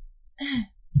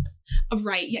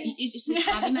right. Yeah. It's just like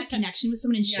having that connection with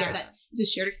someone and share that. It's a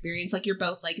shared experience. Like you're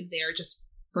both like there just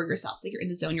for yourselves. Like you're in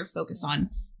the zone. You're focused on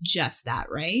just that,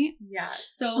 right? Yeah.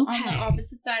 So on the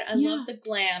opposite side, I love the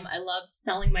glam. I love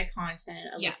selling my content.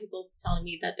 I love people telling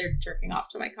me that they're jerking off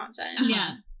to my content.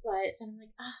 Yeah. But then I'm like,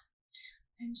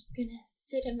 I'm just gonna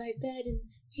sit in my bed and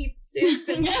eat soup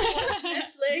and watch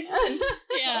Netflix and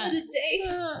call it a day.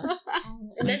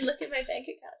 And then look at my bank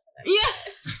account.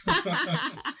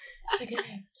 Like,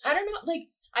 I don't know. Like,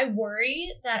 I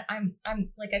worry that I'm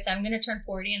like I said, I'm gonna turn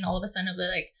 40 and all of a sudden I'll be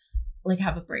like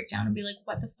have a breakdown and be like,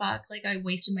 what the fuck? Like, I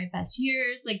wasted my best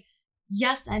years. Like,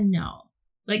 yes and no.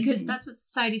 Like, because that's what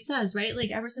society says, right? Like,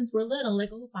 ever since we're little, like,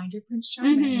 oh, find your Prince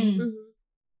Charming.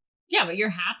 Yeah, but you're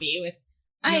happy with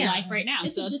your life right now.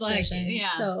 It's so a it's decision.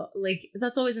 like, So, like,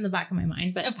 that's always in the back of my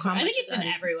mind. But of course, I think it's in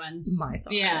everyone's. My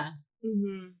thought. Yeah.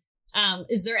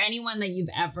 Is there anyone that you've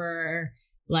ever,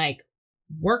 like,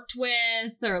 worked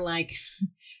with or, like,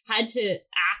 had to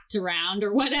act around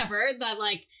or whatever that,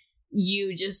 like,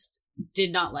 you just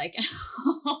did not like?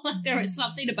 There was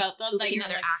something about them like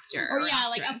another actor or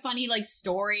like a funny like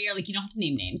story, or like you don't have to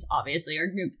name names obviously,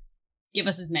 or give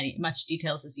us as much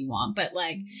details as you want, but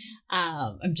like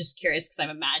I'm just curious because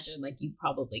I've imagined like you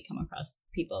probably come across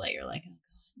people that you're like,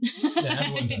 oh god,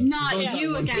 everyone does. Not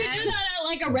you again. You're not at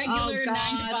like a regular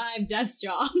 9-to-5 desk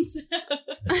jobs.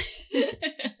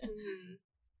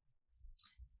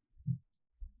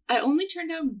 I only turned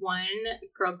down one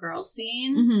girl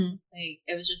scene. Like,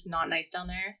 it was just not nice down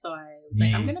there. So I was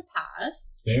like, I'm going to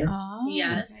pass. Fair. Oh,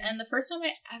 Yes. okay. And the first time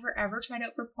I ever tried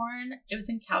out for porn, it was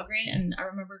in Calgary. And I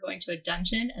remember going to a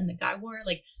dungeon and the guy wore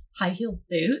like high heel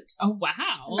boots. Oh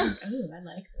wow. I'm like, oh, I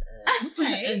like this.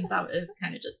 Okay. And that was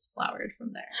kind of just flowered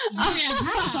from there. Oh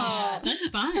yeah, that's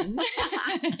fun.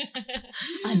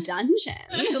 A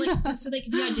dungeon. So like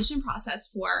the audition process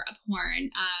for a porn,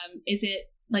 is it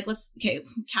like,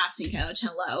 casting coach,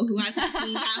 hello, who hasn't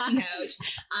seen casting coach?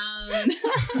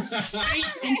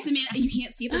 And Samantha, you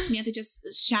can't see it, but Samantha just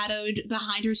shadowed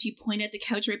behind her. She pointed at the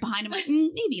couch right behind him, like,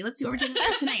 maybe, let's see what we're doing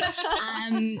later tonight.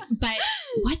 But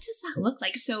what does that look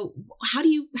like? So how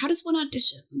does one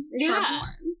audition for a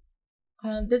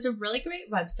porn? There's a really great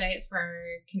website for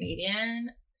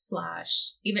Canadian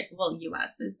 / even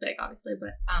US is big obviously,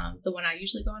 but the one I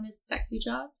usually go on is Sexy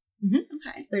Jobs.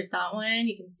 Okay. So there's that one.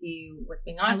 You can see what's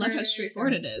being offered. I love how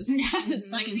straightforward it is.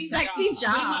 Sexy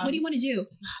job. What do you want to do?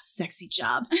 Sexy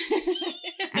job.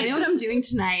 I know what I'm doing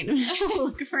tonight.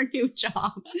 Looking for new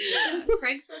jobs.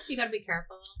 Craigslist, you gotta be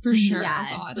careful. For sure. Yeah.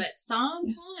 Oh, God. But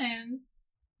sometimes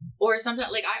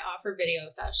like I offer video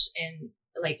in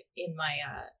my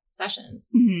sessions.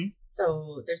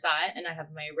 So there's that, and I have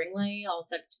my ring light all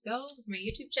set to go with my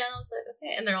YouTube channel. So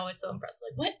okay, and they're always so impressed.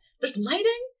 Like, what? There's lighting?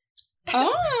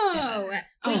 Oh,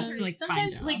 Oh, Just to, like,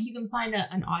 sometimes find like you jobs. can find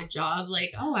an odd job,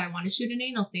 like, oh, I want to shoot an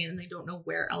anal scene, and they don't know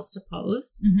where else to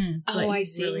post. Mhm. Oh, But I you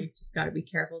see. Really just got to be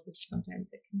careful because sometimes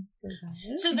it can go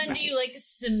bad. So then, do you like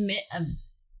submit a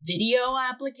video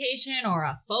application or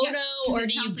a photo, or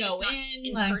do you go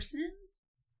in like, person?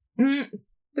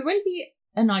 There wouldn't be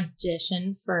an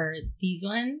audition for these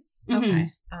ones. Okay.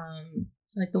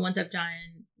 Like the ones I've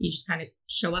done, you just kind of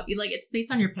show up. You like it's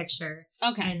based on your picture,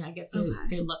 Okay. and I guess Okay.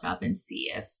 they look up and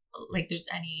see if like there's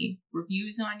any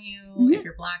reviews on you, Mhm. if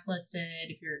you're blacklisted,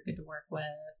 if you're good to work with.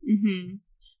 Mm-hmm.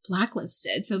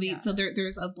 Blacklisted. So Yeah.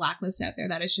 there's a blacklist out there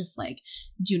that is just like,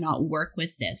 do not work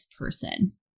with this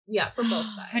person. Yeah, for both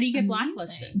sides. How do you get Amazing.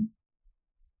 blacklisted?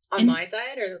 On And- my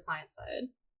side or the client side?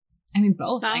 I mean,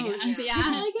 both. I Both, guess. yeah.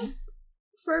 Well, I guess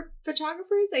for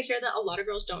photographers, I hear that a lot of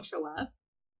girls don't show up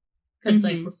because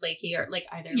like Mhm. we're flaky or like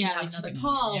either Yeah, we have like, another took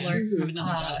call another- or have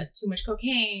another job. too much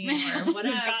cocaine or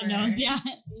whatever. God knows. Yeah.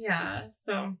 Yeah.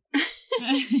 So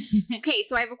Okay,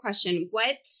 so I have a question.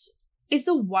 What is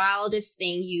the wildest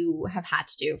thing you have had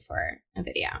to do for a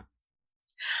video?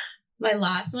 my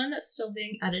last one that's still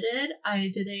being edited, I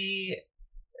did a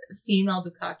female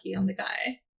bukkake on the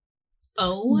guy.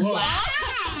 Oh, Whoa.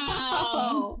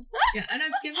 Wow. Yeah, and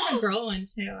I've given a girl one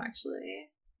too, actually.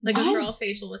 Like a What? girl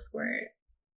facial with squirt.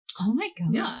 Oh my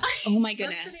god. Yeah. oh my That's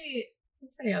goodness.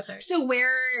 pretty out there. So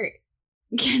where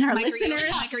can our Mike, are you listeners?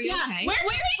 okay? Mike, are you okay?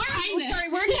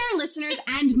 Where can our listeners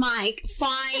and Mike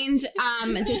find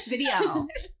this video?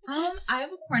 I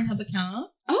have a Pornhub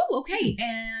account, Oh, okay.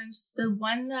 and the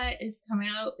one that is coming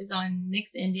out is on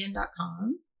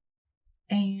nixindian.com.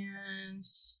 And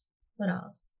what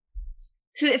else?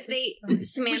 So if they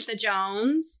It's, Samantha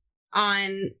Jones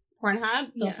on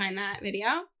Pornhub, they'll Yeah. find that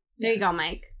video. There you go,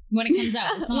 Mike. When it comes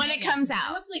out. It's not When out it yet. comes I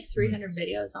out. have like 300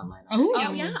 videos online. Oh,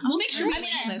 Yeah, we'll make sure we I mean,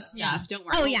 link this yeah. stuff. Don't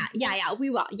worry. Oh yeah, we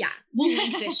will. Yeah. We'll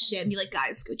link this shit and be like,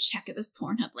 guys, go check it. This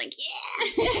Pornhub link.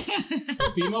 Yeah.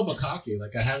 Female bukkake,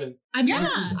 like I haven't I've Yeah.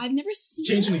 never seen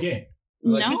changing the it. game.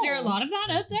 No. Like, Is there a lot of that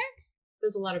out there?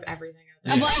 There's a lot of everything out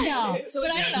Yeah. there. Well, I know. So but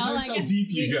I Yeah, don't know. depends Like, how deep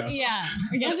you go. Yeah.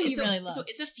 I guess if you so, really love. so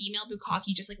is a female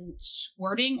bukkake just like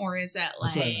squirting, or is it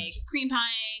That's what I like imagine. cream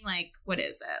pieing? Like what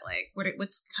is it? Like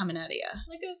what's coming out of you?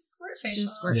 Like a squirt facial.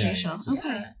 Just squirt Yeah, facial. yeah. Okay,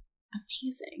 Yeah.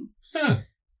 amazing. Huh.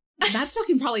 That's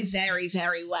fucking probably very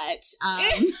very wet.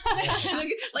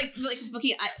 Like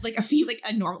looking at like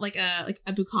a normal like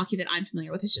a bukkake that I'm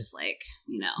familiar with is just like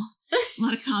a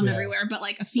lot of cum Yeah. everywhere, but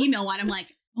like a female one, I'm like,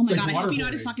 oh It's my like god, I hope you know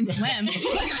how to waterboarding. fucking swim. Like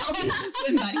I hope you know how to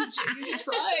swim, buddy. Jesus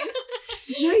Christ.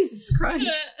 Jesus Christ.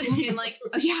 And like,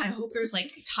 yeah, I hope there's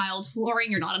like tiled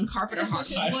flooring. You're not on carpet or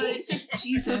hardwood.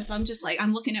 Jesus, I'm just like,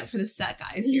 I'm looking out for the set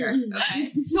guys here.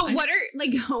 Okay. So what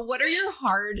are your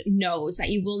hard no's that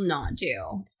you will not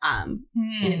do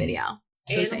in a video?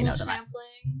 So say no Animal to that.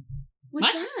 trampling.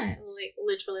 What's What? that? Like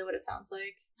literally what it sounds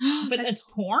like. But that's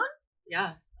porn?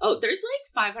 Yeah. Oh, there's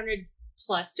like 500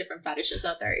 plus different fetishes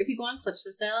out there. If you go on Clips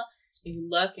for Sale, and you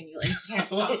look and you like can't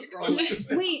stop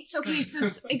scrolling. Wait, so okay, so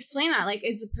explain that. Like,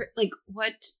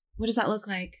 what does that look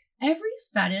like? Every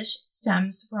fetish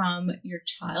stems from your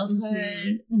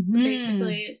childhood, Mm-hmm.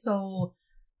 basically. So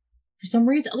for some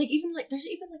reason, like even like there's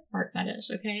even like fart fetish.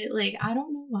 Okay, like I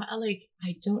don't know why. Like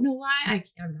I don't know why. I'm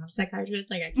not a psychiatrist.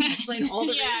 Like I can't explain all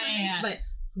the Yeah, reasons, yeah. but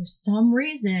for some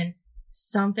reason.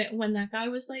 Something when that guy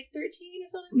was like 13 or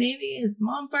something, maybe his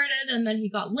mom farted and then he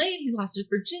got laid, he lost his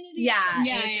virginity. or Yeah, something.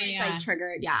 Yeah, it yeah, just yeah. like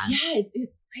triggered. Yeah. Yeah,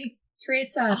 it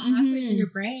creates pathways in your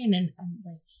brain and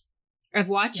like I've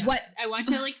watched Yeah. I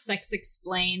watched like Sex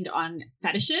Explained on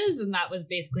fetishes, and that was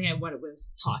basically what it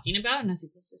was talking about. And I was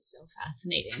like, this is so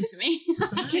fascinating to me.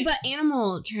 Okay, but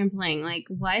animal trampling, like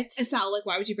what? Sal, like,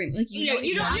 why would you bring like You don't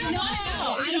exactly- wanna know.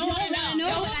 I You don't don't want to know. know,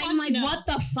 No but one I'm wants like, to know. what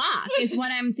the fuck is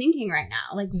what I'm thinking right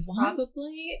now? Like, what?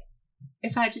 probably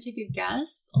if I had to take a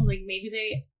guess, like maybe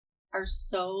they are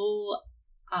so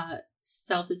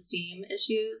self-esteem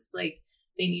issues, like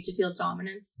they need to feel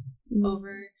dominance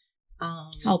over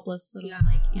Helpless little yeah,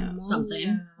 like animals. something.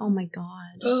 Yeah. Oh my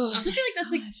god. I also feel like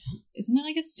that's like, isn't it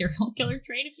like a serial killer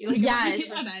trait? If you like, Yes.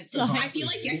 I feel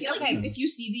like Okay. if you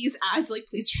see these ads, like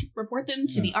please report them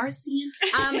to the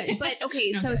RC. But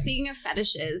okay, so Okay. speaking of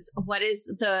fetishes, what is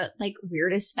the like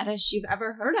weirdest fetish you've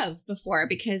ever heard of before?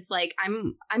 Because like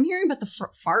I'm hearing about the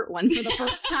fart one for the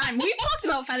first time. We've talked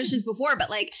about fetishes before, but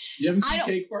like You haven't I seen don't-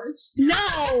 cake farts? no,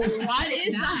 what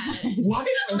is that? that? What?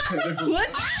 Okay.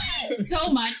 What's that?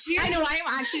 so much here. I know I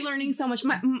am actually learning so much.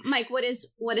 Mike, what is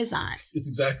that? It's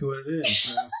exactly what it is.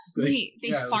 It's like- Wait, they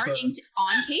yeah, fart it's,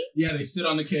 on cake? Yeah, they sit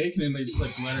on the cake and then they just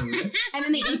like let it rip. And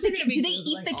then they eat Those the are gonna be do they good,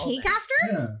 eat like, the all cake day. after?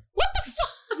 Yeah. What the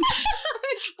fuck?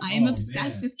 I am Oh,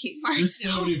 obsessed man. with cake farts. There's so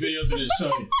now. many videos in it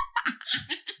showing.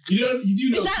 You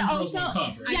do know Is that Two Girls, also- One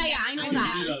Cup, right? Yeah, I know I've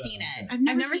that. never seen it. I've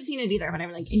never seen it either, but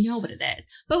I'm like, I know what it is.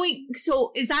 But wait,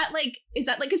 so is that like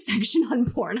a section on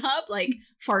Pornhub, like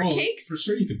fart Oh, cakes? for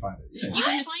sure you can find it. Yeah. You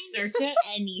can just Search it.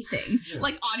 anything. Yeah.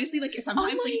 Like honestly, like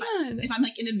sometimes like God. if I'm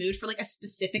like in a mood for like a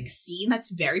specific scene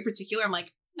that's very particular, I'm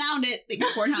like, found it. Like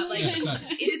Pornhub, like Yeah, exactly.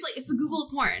 it is like it's the Google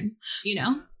of porn, you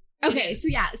know? Okay, so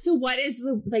yeah, so what is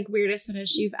the like weirdest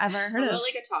fetish you've ever heard of?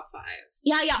 Like a top 5.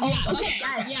 Yeah. Oh, Yeah, okay, okay,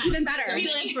 yes, yeah. even better. So we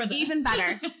live for this. Even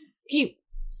better. Okay,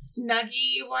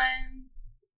 Snuggie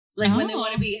ones. Like when they Oh.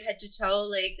 want to be head to toe,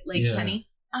 like Yeah. Kenny.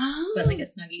 oh, But like a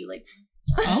Snuggie, like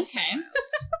Okay.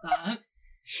 that.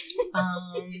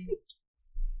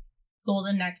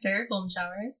 Golden nectar, golden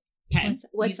showers. Okay.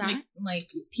 what's You, that? Like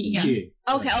Yeah.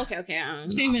 Okay.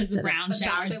 Same as the opposite. brown but they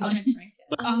showers. actually want to drink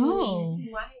it. Oh.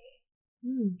 Why?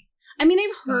 Hmm. I mean,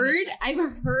 Bonus. I've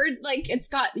heard like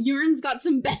urine's got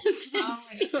some benefits Oh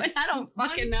my to God. it. I don't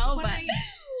fucking know, When but I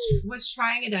was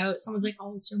trying it out, someone's like,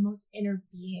 "Oh, it's your most inner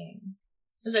being."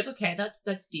 I was like, "Okay, that's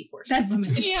deep worship." That's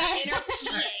Women. deep. Yeah.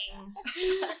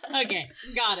 Inner Okay.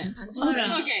 Got it. What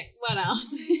else? Okay. What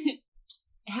else?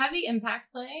 Heavy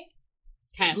impact play,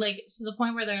 Okay. like to the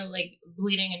point where they're like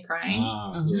bleeding and crying.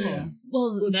 Ah, Oh. yeah.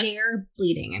 well, Ooh, that's- they're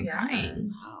bleeding and Yeah.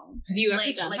 crying. Wow. Have you ever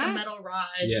Like done a that? metal rod,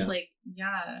 Yeah. like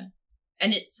yeah,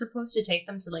 and it's supposed to take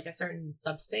them to like a certain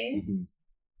subspace.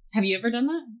 Have you ever done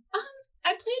that?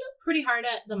 I played pretty hard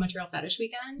at the Montreal Fetish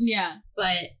Weekend, Yeah.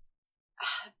 but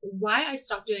why I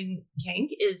stopped doing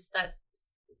kink is that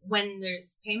when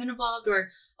there's payment involved, or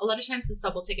a lot of times the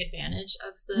sub will take advantage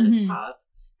of the Mhm. top,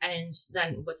 and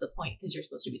then what's the point? Because you're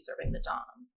supposed to be serving the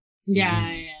dom.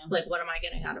 Yeah. Like, what am I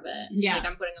getting out of it? Yeah. Like,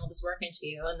 I'm putting all this work into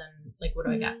you, and then like, what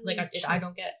do I get? Like, I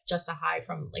don't get just a high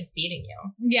from like beating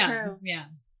you. Yeah. True. Yeah.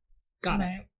 Got it.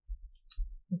 Right.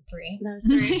 It's 3. That was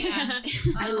three. Yeah.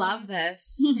 I love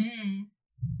this. Mhm.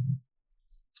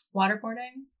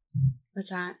 Waterboarding. What's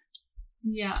that?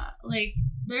 Yeah, like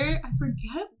I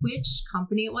forget which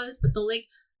company it was, but they'll like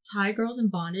tie girls in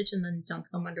bondage and then dunk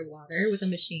them underwater with a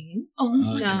machine. Oh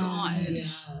my god.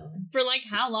 Yeah. For like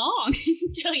how long?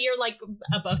 Until you're like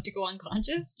about to go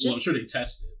unconscious? Well, I'm sure they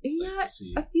test it. like, Yeah, to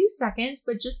see. a few seconds,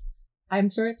 but just I'm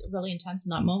sure it's really intense in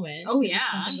that moment. Oh, 'cause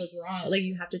yeah. if something goes wrong, like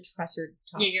you have to trust your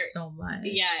top Yeah, you're- so much.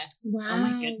 Yeah. Wow. Oh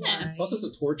my goodness. Plus, it's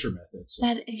a torture method. So.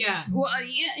 That Yeah. Well,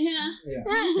 yeah. Yeah.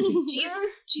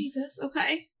 Jesus.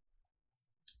 Okay.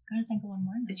 Gotta think of one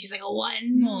more. And she's like,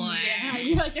 one more. Yeah.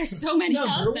 You're like, there's so many out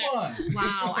Number there. 1.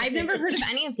 wow. I've never heard of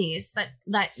any of these that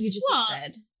you just Well,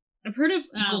 said. I've heard of,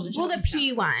 Golden Well, the Golden P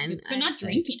showers. one, but not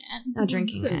drinking it. Not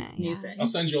drinking It's a it. new Yeah. thing. I'll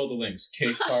send you all the links.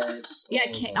 Cake cards. Yeah. all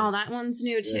of Okay. them. Oh, that one's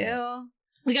new too. Yeah.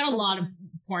 We got a lot of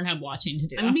Pornhub watching to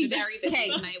do. I'm gonna be after very this.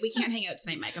 busy tonight. We can't hang out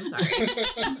tonight, Mike. I'm sorry.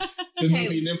 The Okay.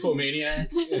 movie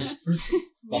Nymphomaniac. Yeah.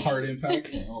 The hard impact.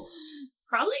 Oh.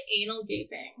 Probably anal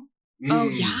gaping. Oh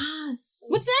Mm. yes.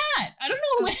 What's that? I don't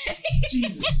know.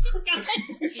 Jesus. Guys,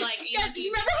 Like, guys,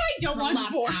 you remember how I don't watch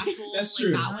prolapsed porn? assholes. That's like,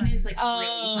 true. That one is like Oh,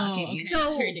 really fucking. okay.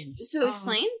 So Sure didn't. so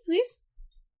explain, please.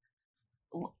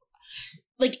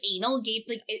 Like anal gape,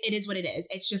 like it is what it is.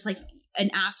 It's just like an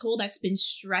asshole that's been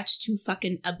stretched to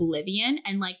fucking oblivion,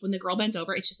 and like when the girl bends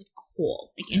over, it's just like a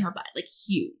hole like in her butt, like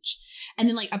huge. And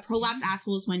then like a prolapsed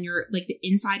asshole is when you're like the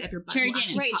inside of your butt. Cherry will Dana.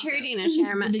 actually Right, pops Cherry out. Dana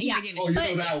Sharma. The Yeah. Cherry Dana. Oh, you But-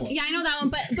 know that one. Yeah, I know that one,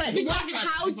 but We talked about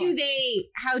how this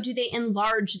before. do they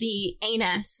enlarge the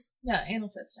anus? Yeah, anal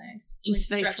fisting.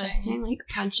 Just like like stretching. fisting, like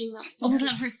punching the. Oh,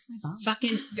 that hurts my bum.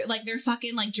 Fucking they're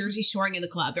fucking like Jersey shoring in the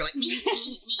club. They're like me.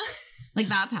 Like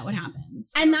that's how it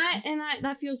happens. And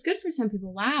that feels good for some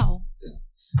people. Wow.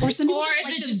 Or some people Or just is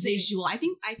like it the just the- visual. I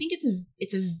think it's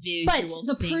a visual. But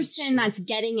the thing person too. that's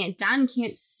getting it done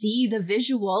can't see the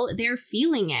visual. They're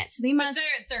feeling it. So they But must.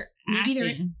 they're Maybe they're-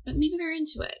 acting. but maybe they're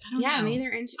into it. I don't know. Yeah, maybe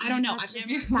they're into I don't know. That's I've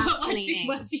just never- fascinating.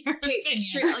 What's your Okay, opinion?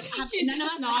 straight, like have She's none of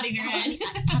just us nodding her have, head.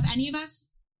 have any of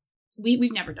us?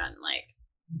 We've never done like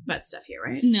butt stuff here,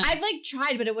 right? No. I've like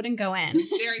tried, but it wouldn't go in.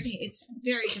 It's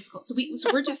very difficult. So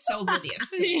we're just so oblivious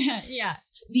to yeah.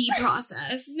 the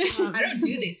process. I don't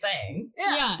do these things.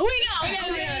 Yeah. We know.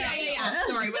 Yeah.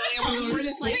 Sorry, but we're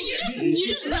just like You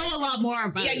just know a lot more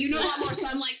about yeah, it. you know a lot more. So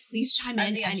I'm like, please chime I'm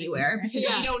in the anywhere educator. because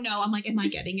Yeah. we don't know. I'm like, am I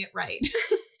getting it right?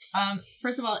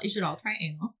 First of all, you should all try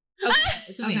anal. Okay.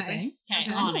 It's amazing. Okay.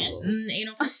 Okay, on it.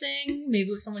 Anal fisting, maybe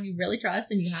with someone you really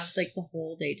trust, and you have like the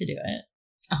whole day to do it.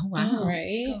 Oh, wow.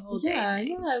 Right? the whole day.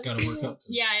 Yeah. Gotta work up to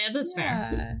it. Yeah, that's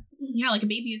fair. Yeah, like a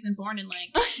baby isn't born in like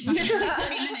fucking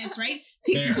 30 minutes, right?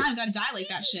 Takes Fair. some time. Got to dilate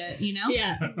that shit, you know.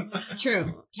 Yeah.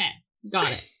 True. Okay. Got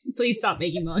it. Please stop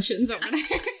making motions over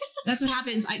there. That's what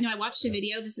happens. I watched a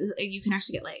video. This is you can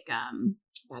actually get like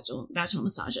vaginal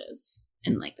massages.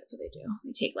 And like that's what they do.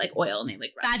 They take like oil and they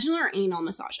like rub Vaginal or anal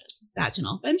massages?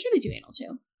 vaginal, but I'm sure they do anal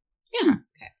too.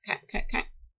 Okay.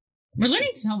 We're learning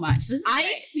so much. This is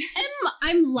great.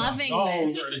 I'm loving Oh,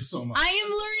 this. learning so much. I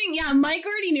am learning. Yeah, Mike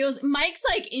already knows. Mike's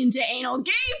like into anal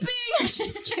gaping. I'm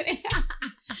just kidding.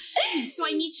 So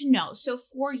I need to know. So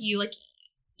for you, like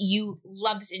you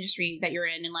love this industry that you're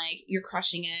in and like you're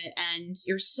crushing it and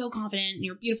you're so confident and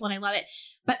you're beautiful and I love it.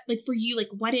 But like for you, like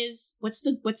what's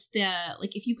the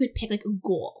like if you could pick like a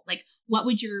goal, like what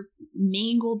would your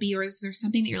main goal be? Or is there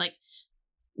something that you're like,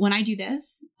 when I do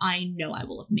this, I know I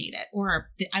will have made it, or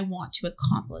I want to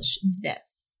accomplish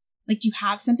this. Like, do you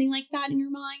have something like that in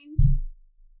your mind?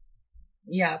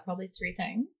 Yeah, probably 3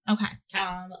 things. Okay.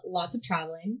 Lots of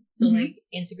traveling. So Mhm. like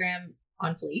Instagram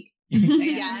on fleek.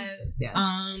 Yes. Yes.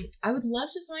 I would love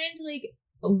to find like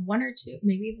 1 or 2,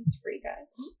 maybe even 3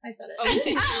 guys. I said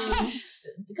it.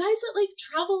 The guys that like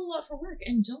travel a lot for work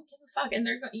and don't give a fuck, and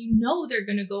they're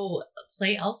gonna go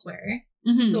play elsewhere.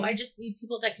 Mhm. So I just need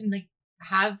people that can like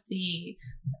have the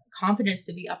confidence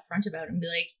to be upfront about it and be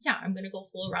like, yeah, I'm gonna go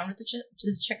fool around with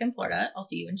this chick in Florida. I'll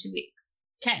see you in 2 weeks.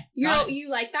 Okay. You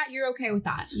like that? You're okay with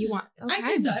that? You want? Okay. I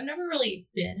think so. I've never really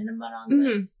been in a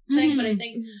monogamous thing, but I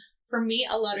think for me,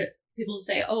 a lot of people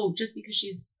say, oh, just because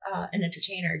she's an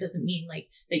entertainer doesn't mean like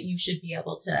that you should be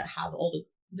able to have all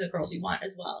the girls you want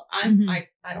as well. I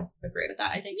don't agree with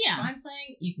that. I think if I'm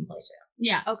playing, you can play too.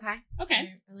 Yeah. Okay. Okay.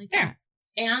 I like Fair.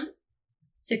 And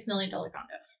 $6 million condo.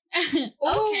 Okay.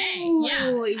 Yeah.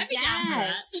 Ooh, I'd be down for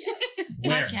that.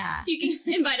 Where? Yeah. You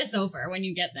can invite us over when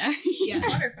you get there. Yeah.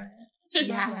 Waterfront. Yes.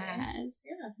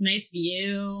 Yeah. Nice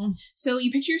view. So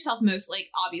you picture yourself most like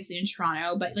obviously in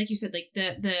Toronto, but like you said, like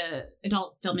the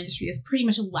adult film industry is pretty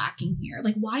much lacking here.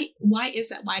 Like why is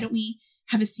that? Why don't we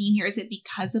have a scene here? Is it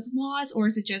because of laws, or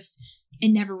is it just it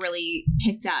never really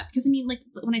picked up? Because I mean, like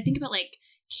when I think about like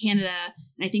Canada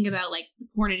and I think about like the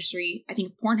porn industry, I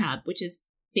think of Pornhub, which is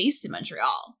based in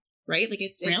Montreal, right? Like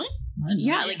it's Really?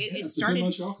 yeah, like it started.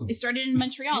 It started in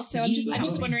Montreal, so I'm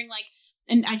just wondering, like,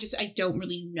 and I don't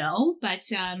really know, but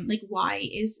like, why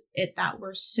is it that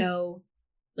we're so,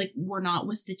 like, we're not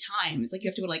with the times? Like, you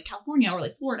have to go to like California or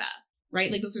like Florida, right?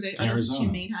 Like, those are the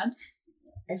 2 main hubs.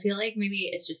 I feel like maybe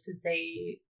it's just because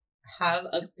they have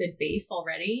a good base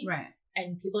already, Right.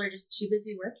 and people are just too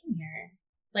busy working here.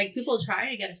 Like people try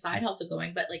to get a side hustle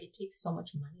going, but like it takes so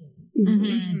much money.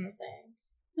 Mhm. I think.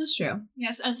 That's true.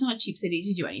 Yes, it's not a cheap city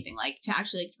to do anything like to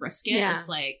actually like risk it. Yeah. It's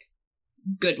like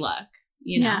good luck,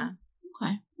 you know. Yeah.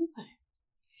 Okay.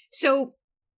 So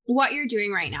what you're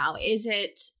doing right now, is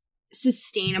it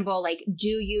sustainable? Like, do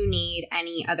you need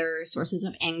any other sources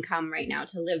of income right now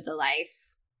to live the life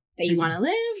that you want to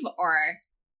live? Or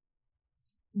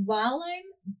While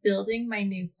I'm building my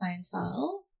new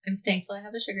clientele, I'm thankful I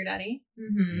have a sugar daddy.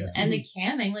 Mm-hmm. And the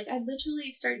camming, like I literally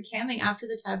started camming after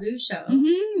the Taboo show.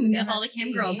 Mm-hmm. Yeah, With all the cam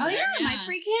see. girls. Oh there. yeah, my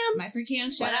free cams. My free cam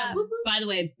What shut up? up. By the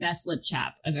way, best lip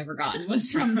chap I've ever gotten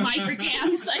was from my free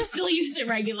cams. I still use it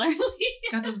regularly.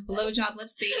 Got those blowjob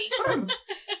lips, baby.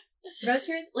 But I was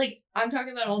curious, like I'm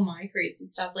talking about all my crazy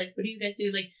stuff. Like, what do you guys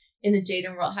do like in the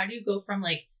dating world? How do you go from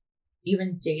like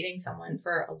even dating someone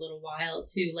for a little while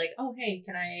to like, oh hey,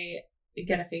 can I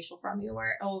get a facial from you?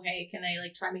 Or oh hey, can I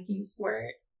like try making you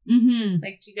squirt? Mm-hmm.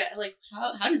 Like, do you get like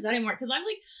how does that even work? Because I'm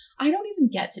like, I don't even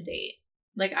get to date.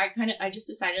 Like I just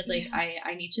decided like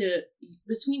I need to,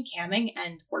 between camming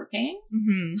and working,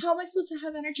 how am I supposed to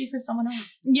have energy for someone else?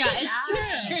 Yeah, It's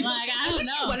it's true. Like, I don't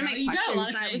know. One of my You got a questions lot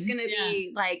of that was things, going to yeah.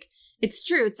 be like, it's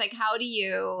true. It's like, how do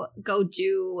you go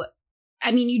do?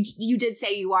 I mean, you did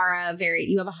say you have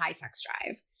a high sex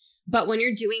drive, but when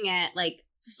you're doing it like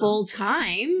full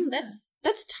time,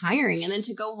 that's tiring. And then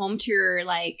to go home to your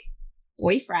like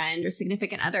boyfriend or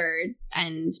significant other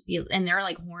and they're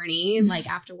like horny and like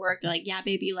after work they're like, yeah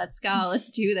baby, let's go, let's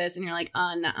do this, and you're like,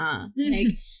 nuh-uh. Like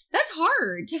that's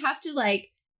hard to have to like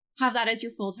have that as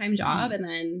your full-time job. And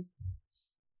then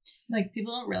Like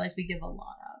people don't realize we give a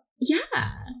lot up.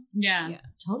 Yeah,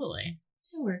 totally.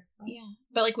 It works. Yeah,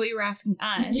 but like what you were asking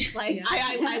us, like Yeah.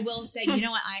 I will say, you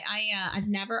know what,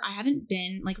 I haven't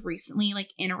been like recently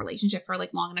like in a relationship for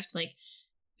like long enough to like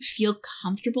feel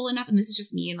comfortable enough, and this is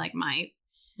just me and like my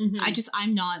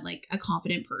I'm not like a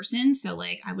confident person, so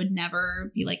like I would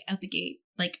never be like out the gate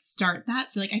like start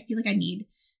that. So like I feel like I need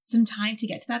some time to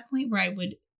get to that point where I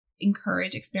would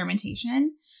encourage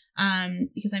experimentation,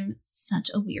 because I'm such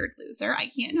a weird loser. I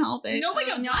can't help it. No, but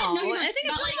you're not. No, you're not. I think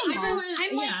But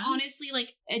it's I'm like honestly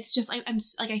like it's just I'm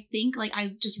like I think like I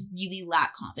just really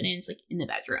lack confidence like in the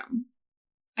bedroom.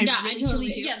 I Yeah, really I totally truly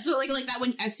do. yeah, So like that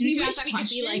when as soon as you ask that we could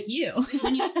question, be like you.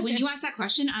 when you ask that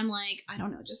question, I'm like, I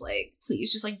don't know, just like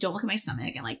please just like don't look at my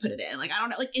stomach and like put it in. Like I don't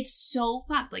know, like it's so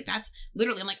fucked. Like that's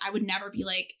literally, I'm like, I would never be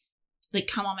like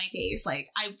come on my face. Like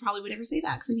I probably would never say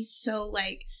that because I'd be so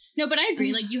like No, but I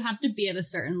agree. Like, you have to be at a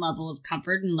certain level of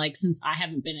comfort. And, like, since I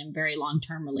haven't been in very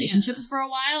long-term relationships for a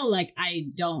while, like, I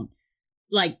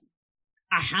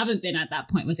haven't been at that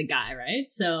point with a guy, right?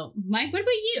 So, Mike, what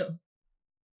about you?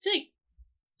 I feel like,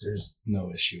 There's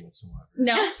no issue whatsoever.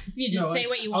 no, you just No, say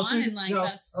what you I was want thinking- and, like, no, I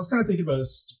that's... was kind of thinking about it.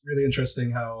 It's really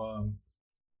interesting how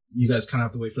you guys kind of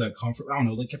have to wait for that comfort. I don't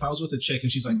know, like if I was with a chick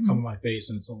and she's like, come on my face,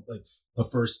 and it's like the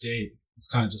first date, it's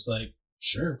kind of just like,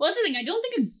 sure. Well, that's the thing. I don't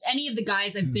think any of the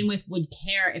guys I've been with would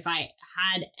care if I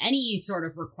had any sort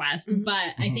of request.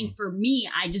 But I think for me,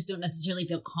 I just don't necessarily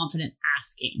feel confident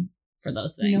asking for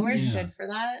those things. You know where's Yeah. good for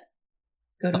that?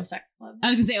 Go to a sex club. I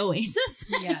was going to say Oasis.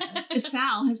 Yes.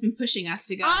 Sal has been pushing us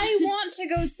to go. I want to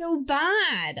go so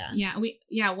bad.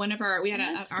 One of our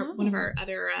Let's go. one of our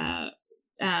other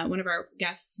one of our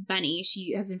guests, Bunny,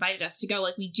 she has invited us to go.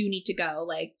 Like we do need to go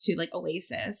like to like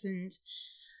Oasis, and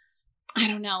I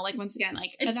don't know, like once again,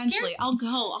 like It eventually scares I'll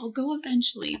go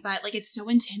eventually, but like it's so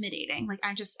intimidating. Like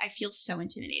I feel so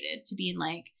intimidated to be in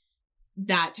like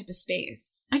that type of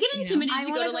space. I get You know? intimidated to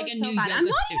go wanna to, like, a so new bad. yoga I'm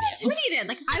not studio. even intimidated.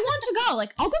 Like, I want to go.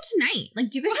 Like, I'll go tonight. Like,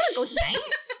 do you guys want to go tonight?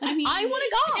 I mean, I want to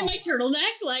In go. my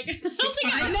turtleneck, like, I don't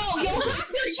think I know. You'll have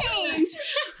to change.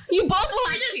 You both will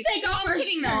have just to. take off I'm our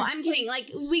kidding, though. shirts. I'm kidding.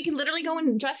 Like, we can literally go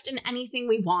in dressed in anything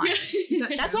we want.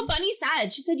 That's what Bunny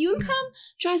said. She said, you can come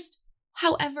dressed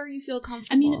however you feel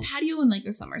comfortable. I mean, the patio in like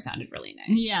the summer sounded really nice.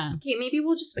 Yeah. Okay, maybe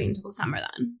we'll just wait until the summer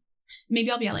then.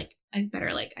 Maybe I'll be at like a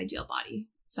better like ideal body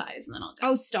size, and then I'll.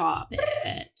 Oh, stop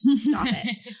it. Stop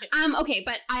it. Okay,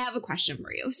 but I have a question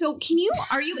for you. So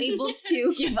are you able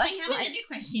to give us like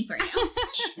question for you.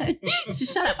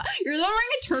 shut up. You're wearing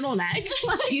a turtleneck.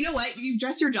 Like, You know what? You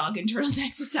dress your dog in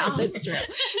turtlenecks, Sal. that's true.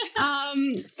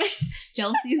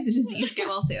 Jealousy is a disease. Get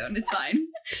well soon. It's fine.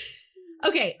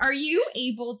 Okay, are you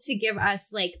able to give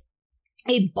us like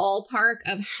a ballpark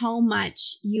of how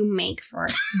much you make for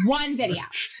one video?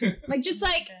 Like just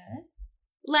like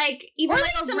even Or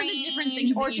like like a some of the range, different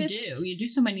things or that you just do. You do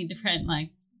so many different,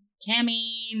 like,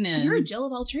 camming and... You're a Jill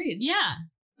of all trades. Yeah.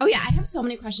 Oh yeah, I have so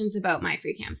many questions about my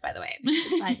free camps, by the way.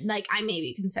 But like I may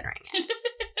be considering it.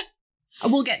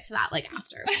 We'll get to that like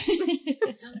after.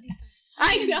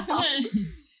 I know.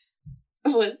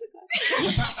 What's the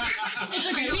question? It's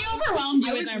okay. We overwhelmed you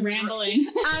I with was our rambling.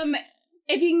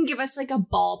 If you can give us like a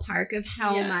ballpark of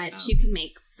how Yes. much you can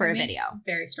make for a I make video.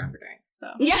 Very strong for drinks. So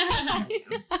Yeah.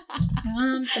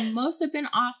 the most I've been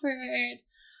offered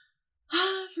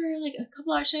for like a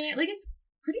couple hours straight, like it's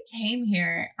pretty tame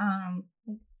here.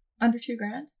 Like under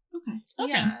 $2,000. Okay.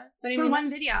 Okay. Yeah. But I For mean, one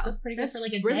video. that's pretty good for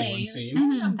like a really day. One scene.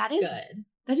 Mhm. That is Good.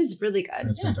 That is really good.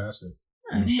 That's fantastic.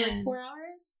 For Man. like 4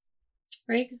 hours.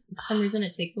 Right? Because for some reason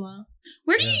it takes a while.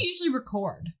 Where do Yeah. you usually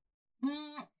record?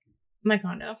 My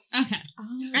condo. Okay.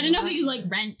 I don't know if you, like,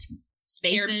 rent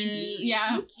spaces. Airbnbs.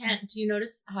 Yeah. You can't. Do you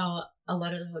notice how a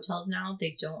lot of the hotels now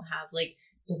they don't have like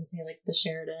doesn't say like the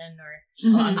Sheraton or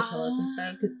Mhm. on the pillows and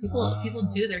stuff because people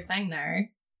do their thing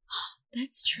there.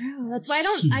 That's true. That's why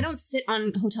I don't sit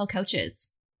on hotel couches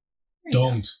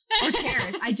Don't. or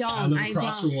chairs. I I don't. live I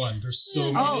across don't. from one. There's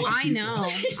so many. Oh, I people. know.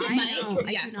 I know.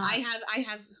 Yes, do not. I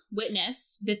have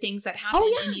witnessed the things that happen Oh,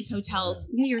 yeah. in these hotels.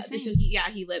 Yeah, you were saying. So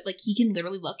he lived like he can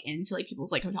literally look into like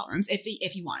people's like hotel rooms if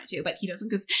he wanted to, but he doesn't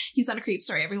because he's not a creep.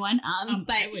 Sorry, everyone.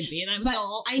 But I would be. That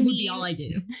but would be all I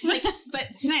do. like, but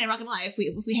tonight I'm not gonna lie.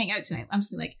 If we hang out tonight, I'm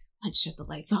just gonna like let's shut the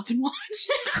lights off and watch.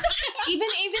 even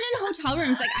in hotel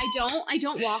rooms, like I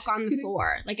don't walk on the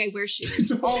floor. Like I wear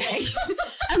shoes always.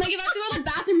 And like if I have to go to the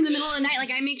bathroom in the middle of the night,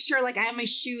 like I make sure like I have my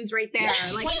shoes right there,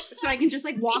 like so I can just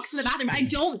like walk to the bathroom. I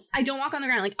don't walk on the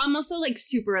ground. Like I'm also like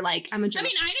super like I'm a I germ.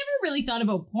 mean, I never really thought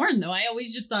about porn, though. I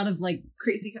always just thought of, like,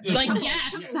 Crazy, like, couples.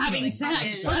 yes, Couples having doing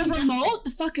sex. that. the remote,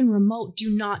 the fucking remote.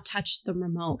 Do not touch the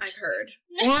remote. I've heard.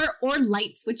 or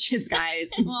light switches, guys.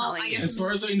 I'm Well, telling I you. guess- As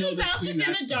far as I know, His they house clean just in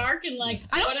that the stuff. dark and, like,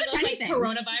 I don't one of touch those, like, anything.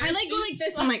 coronavirus I like go like suits.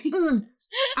 this. I'm like, ugh.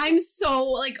 I'm so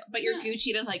like. But you're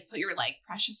Gucci to like put your like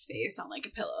precious face on like a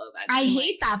pillow. That's I like,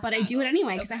 hate that, but I do it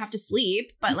anyway because I have to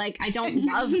sleep. But like, I don't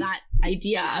love that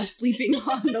idea of sleeping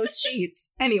on those sheets.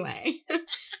 Anyway,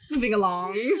 moving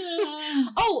along.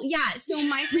 Oh yeah, so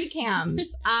my free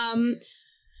cams.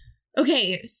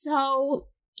 Okay, so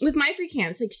with my free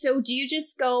cams, like, so do you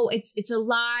just go? It's a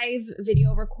live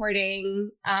video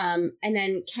recording, and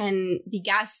then can the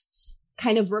guests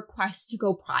kind of request to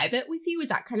go private with you? Is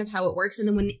that kind of how it works? And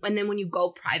then when you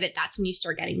go private, that's when you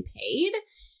start getting paid.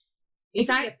 You Is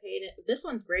can that get paid? This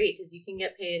one's great because you can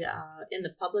get paid in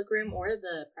the public room or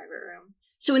the private room.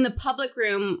 so? In the public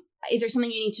room, is there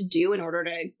something you need to do in order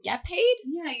to get paid?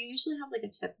 Yeah, you usually have like a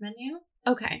tip menu,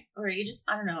 Okay. or you just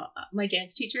I don't know. My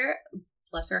dance teacher,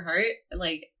 bless her heart,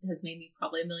 like has made me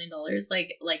probably $1 million.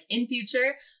 Like in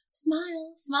future,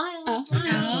 smile, smile, Oh.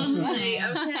 smile. Oh.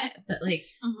 Like, okay, but like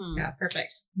Mhm. yeah,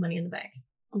 perfect. Money in the bank.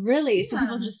 Really? So Yeah.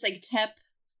 people just like tip.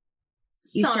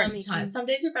 You start making- Sometimes some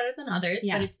days are better than others,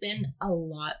 Yeah. but it's been a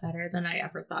lot better than I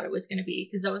ever thought it was going to be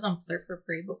because I was on Flirt for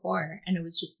Free before and it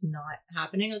was just not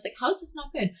happening. I was like, how is this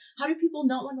not good? How do people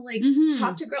not want to like Mhm.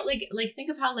 talk to girl? Like think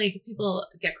of how like people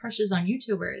get crushes on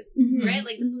YouTubers, Mhm. right?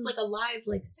 Like this is Mhm. like a live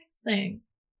like sex thing,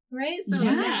 right? So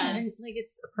Yes. and, like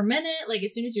it's per minute. Like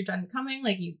as soon as you're done coming,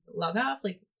 like you log off.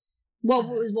 Like What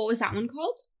was that one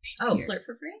called? Flirt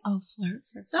for Free. Oh, Flirt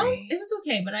for So it was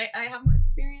okay, but I have more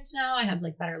experience now. I have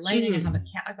like better lighting. Mm.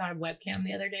 I got a webcam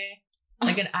the other day,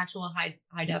 like an actual high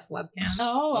def webcam.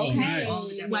 Oh, Oh, okay.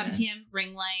 nice. Webcam,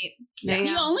 ring light. There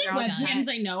you The go. only They're all webcams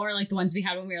set. I know are like the ones we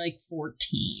had when we were like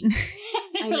 14.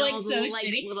 I They know, were like the so little, like,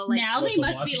 shitty. little, like, now With they the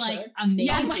must be like Logitech?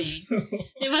 amazing. Yes.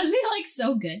 They must be like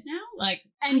so good now. Like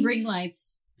and ring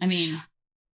lights. I mean,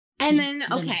 And then,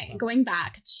 Then okay, it's fun. going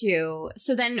back to,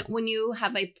 so then when you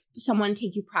have someone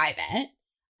take you private,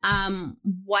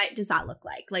 what does that look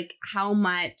like? Like, how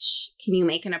much can you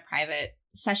make in a private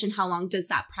session? How long does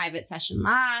that private session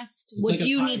last? It's What like do a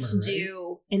you need timer, to right?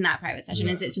 do in that private session?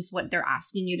 Is Yeah. it just what they're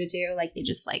asking you to do? Like, they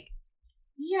just like,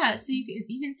 Yeah, so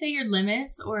you can say your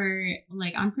limits, or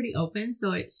like I'm pretty open,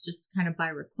 so it's just kind of by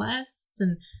request,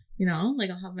 and like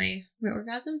I'll have my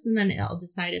orgasms, and then I'll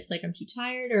decide if like I'm too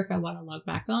tired or if I want to log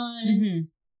back on. mhm.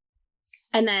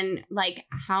 and then like,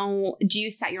 how do you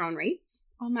set your own rates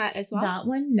on that as well? That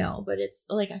one, no, but it's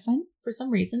like I find for some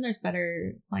reason there's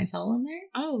better clientele in there.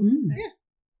 Oh,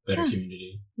 Better Huh.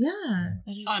 community. Yeah,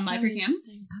 On my free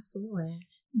camps? absolutely.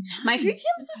 my free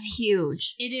camps is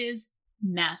huge. It is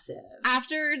massive.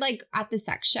 After like at the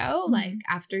sex show, Mhm. like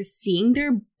after seeing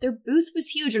their booth was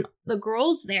huge, and the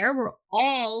girls there were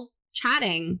all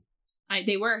chatting.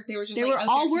 They were just They like were out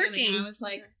all there killing it, working. and I was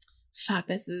like, fuck,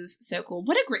 this is so cool.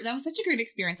 That was such a great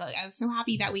experience. Like, I was so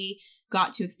happy that we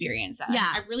got to experience that. Yeah.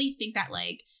 I really think that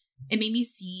like it made me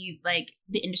see like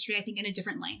the industry, I think, in a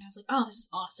different light. And I was like, oh, this is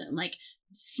awesome. Like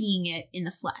seeing it in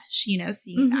the flesh, seeing it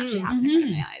actually happen in front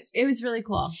of my eyes. It was really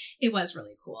cool. It was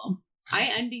really cool.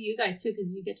 I envy you guys too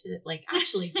because you get to like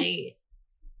actually date.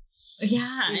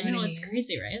 Yeah, You know I know what I it's mean?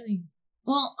 crazy, right? Like,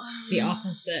 Well, the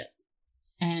opposite.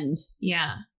 And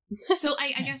yeah. So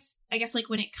I guess like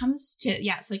when it comes to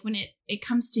it's like when it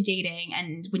comes to dating,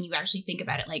 and when you actually think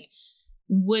about it, like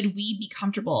would we be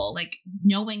comfortable like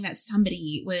knowing that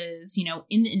somebody was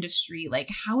in the industry? Like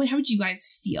how would you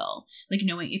guys feel like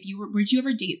knowing if would you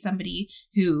ever date somebody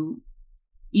who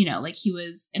like he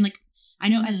was, and like I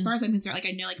know as far as I'm concerned, like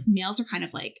I know like males are kind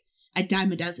of like a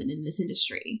dime a dozen in this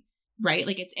industry, right?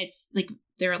 Like it's like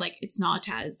they're like it's not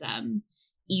as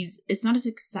it's not as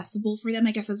accessible for them,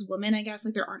 I guess, as women. I guess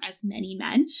like there aren't as many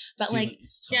men, but like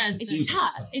it's tough. yeah, it's tough.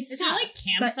 it's tough. not like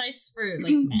But- campsites for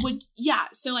like men.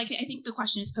 So like I think the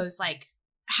question is posed like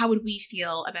how would we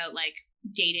feel about like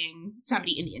dating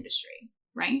somebody in the industry,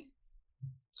 right?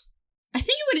 I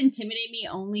think it would intimidate me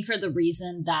only for the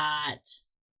reason that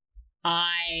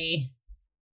I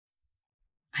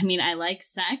like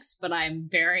sex, but I'm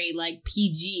very like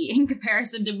PG in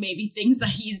comparison to maybe things that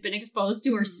he's been exposed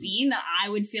to or seen. I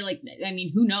would feel like,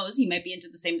 who knows? He might be into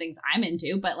the same things I'm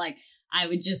into, but like I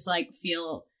would just like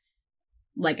feel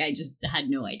like I just had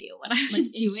no idea what I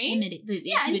was doing.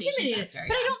 Intimidated. Factor,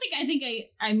 But I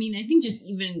think just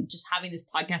even just having this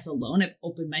podcast alone, I've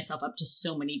opened myself up to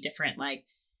so many different like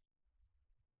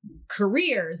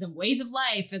careers and ways of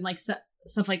life and like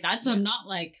stuff like that. So I'm not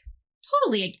like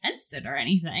totally against it or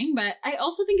anything, but I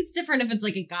also think it's different if it's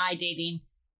like a guy dating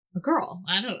a girl.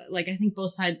 I don't like, I think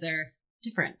both sides are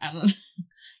different. I don't know.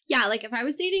 Yeah, like if I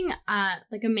was dating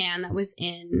like a man that was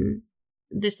in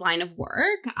this line of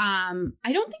work, I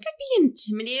don't think I'd be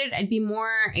intimidated. I'd be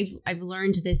more, I've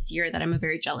learned this year that I'm a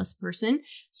very jealous person.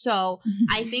 So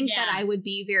I think that I would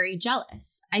be very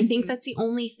jealous. I think that's the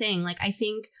only thing. Like, I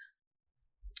think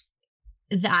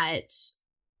that,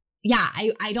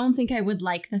 I don't think I would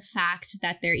like the fact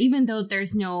that even though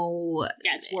there's no,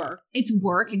 it's work. It's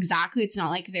work, exactly. It's not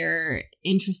like they're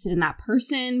interested in that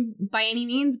person by any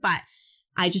means, but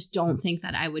I just don't think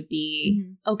that I would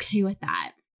be okay with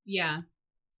that. Yeah.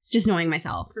 Just knowing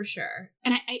myself. For sure.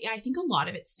 And I think a lot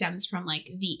of it stems from like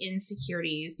the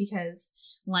insecurities, because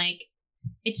like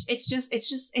it's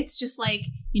just like,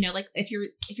 you know, like if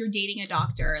you're dating a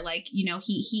doctor, like, you know,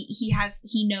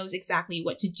 he knows exactly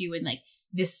what to do in like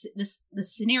this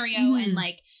scenario. And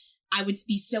like, I would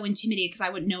be so intimidated because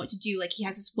I wouldn't know what to do. Like, he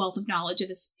has this wealth of knowledge of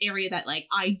this area that like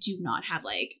I do not have,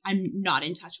 like I'm not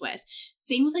in touch with.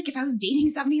 Same with like if I was dating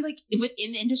somebody like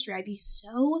within the industry, I'd be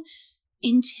so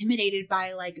intimidated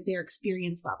by like their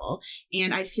experience level,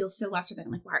 and I'd feel so lesser than,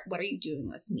 like, what are you doing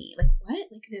with me? Like, what?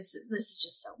 Like, this is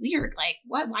just so weird. Like,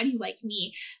 why do you like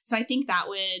me? So I think that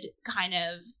would kind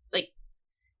of like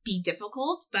be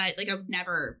difficult, but like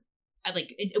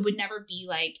it would never be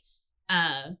like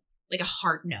a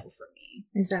hard no for me.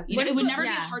 Exactly. You know, it would never be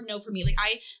a hard no for me. Like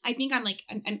I think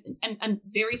I'm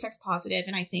very sex positive,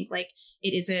 and I think like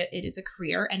it is a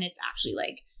career, and it's actually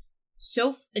like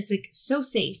it's like so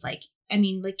safe. Like, I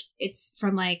mean, like it's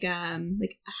from like a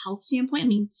health standpoint. I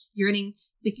mean,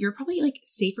 you're probably like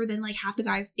safer than like half the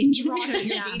guys in Toronto that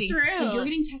you're dating. Like, you're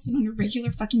getting tested on a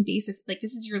regular fucking basis. Like,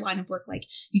 this is your line of work. Like,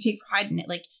 you take pride in it.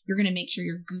 Like, you're gonna make sure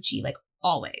you're Gucci like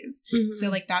always. So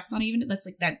like that's not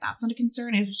a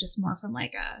concern. It was just more from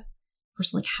like a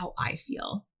person, like how I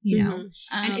feel, you know.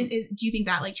 And do you think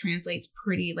that like translates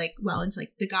pretty like well into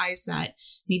like the guys that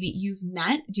maybe you've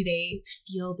met? Do they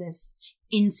feel this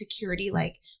insecurity,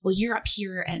 like, well, you're up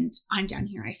here and I'm down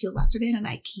here and I feel lesser than and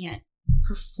I can't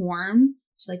perform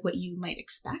to like what you might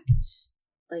expect?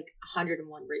 Like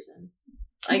 101 reasons.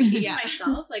 Like, even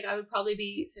myself, like I would probably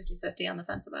be 50-50 on the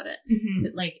fence about it.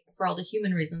 But, like, for all the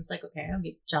human reasons, like, okay, I'll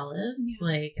get jealous.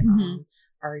 Like,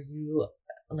 are you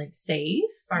like safe?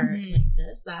 Or like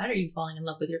this, that? Are you falling in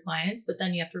love with your clients? But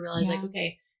then you have to realize like,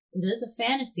 okay, it is a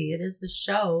fantasy. It is the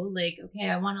show. Like, okay,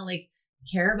 I want to like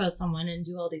care about someone and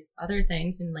do all these other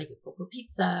things and like go for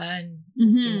pizza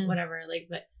and whatever. Like,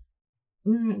 but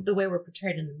the way we're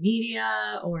portrayed in the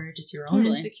media or just your own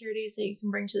insecurities that you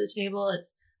can bring to the table,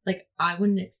 it's like, I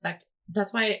wouldn't expect.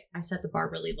 That's why I set the bar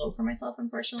really low for myself,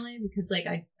 unfortunately, because like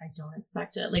I don't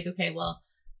expect it. Like, okay, well,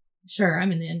 sure,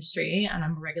 I'm in the industry and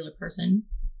I'm a regular person,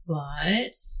 but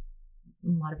a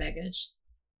lot of baggage.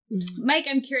 Mike,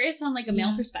 I'm curious on like a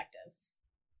male perspective.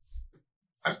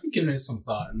 I've been giving it some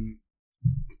thought, and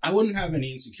I wouldn't have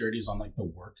any insecurities on like the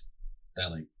work that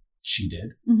like she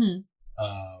did.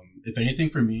 If anything,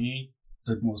 for me,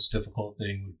 the most difficult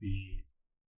thing would be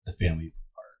the family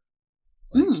part.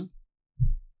 Like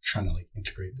trying to like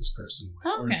integrate this person with,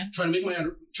 or trying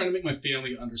to make my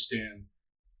family understand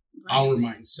our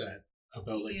mindset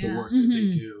about like the work that they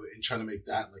do, and trying to make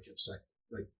that like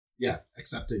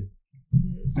accepting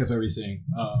of everything.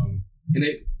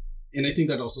 And I think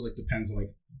that also like depends on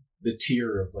like the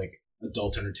tier of like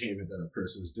adult entertainment that a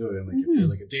person is doing. Like if they're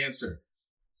like a dancer,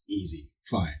 easy,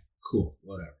 fine, cool,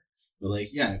 whatever. But like,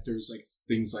 yeah, if there's like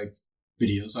things like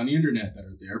videos on the internet that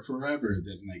are there forever,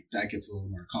 then like that gets a little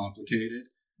more complicated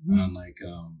on like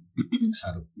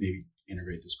how to maybe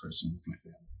integrate this person with my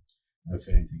family, if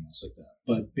anything else like that.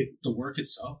 But the work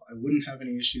itself, I wouldn't have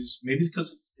any issues. Maybe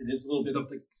because it is a little bit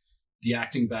of like the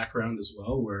acting background as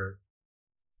well, where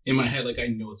in my head, like I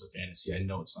know it's a fantasy, I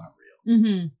know it's not real,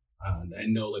 and I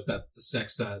know like that the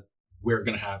sex that we're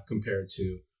gonna have compared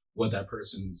to what that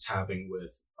person's having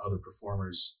with other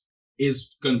performers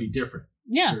is going to be different.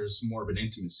 Yeah, there's more of an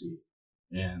intimacy,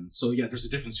 and so yeah, there's a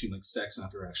difference between like sex and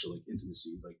after actual like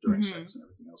intimacy, like during sex and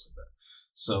everything else like that.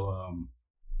 So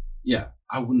yeah,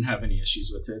 I wouldn't have any issues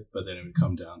with it, but then it would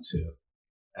come down to,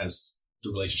 as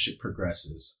the relationship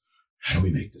progresses, how do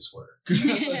we make this work?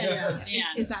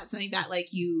 Is that something that like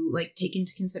you like take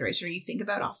into consideration or you think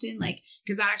about often? Like,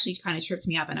 because that actually kind of tripped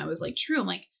me up, and I was like, true. I'm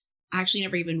like, I actually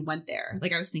never even went there.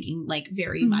 Like, I was thinking like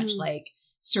very much like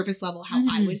surface level how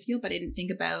I would feel, but I didn't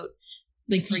think about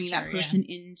like bringing that person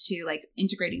into like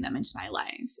integrating them into my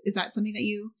life. Is that something that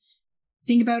you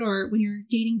think about, or when you're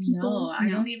dating people? No, I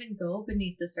don't even go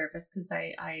beneath the surface because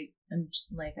I am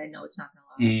like, I know it's not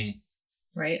going to last.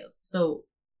 Right. So,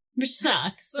 which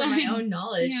sucks. For my own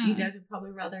knowledge, you guys would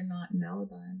probably rather not know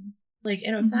than, like,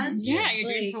 in a sense. Yeah, you're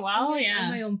doing so well. I'm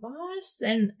my own boss,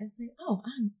 and it's like, oh,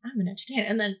 I'm an entertainer,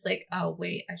 and then it's like, oh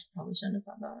wait, I probably shouldn't have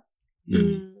said that.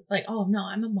 Like, oh no,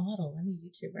 I'm a model, I'm a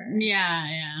YouTuber.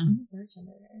 I'm a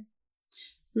bartender.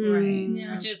 Right.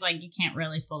 Yeah. Which is like, you can't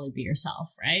really fully be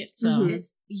yourself, right? So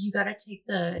it's, you gotta take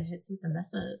the hits with the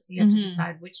misses. You have to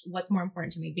decide what's more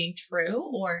important to me, being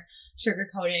true or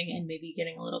sugarcoating and maybe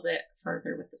getting a little bit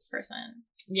further with this person.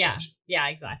 Yeah. Yeah,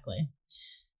 exactly.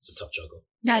 It's a tough juggle.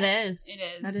 That is. It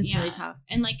is. That is really tough.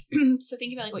 And like, so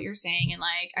think about like what you're saying, and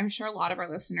like, I'm sure a lot of our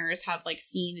listeners have like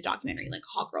seen the documentary, like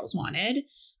Hot Girls Wanted.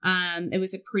 I think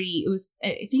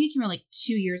it came out like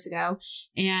 2 years ago.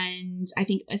 And I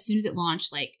think as soon as it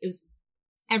launched, like it was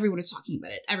everyone was talking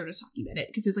about it. Everyone was talking about it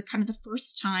because it was like kind of the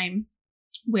first time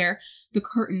where the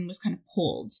curtain was kind of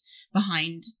pulled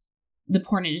behind the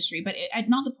porn industry, but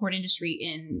not the porn industry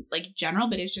in like general,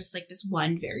 but it's just like this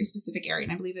one very specific area.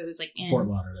 And I believe it was like in Fort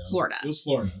Lauderdale. Florida. It was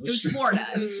Florida. It was Florida.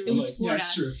 It was Florida. Yeah,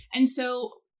 it's true. And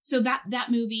so that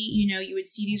movie, you know, you would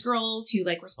see these girls who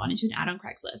like responded to an ad on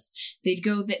Craigslist. They'd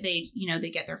go that they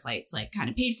get their flights like kind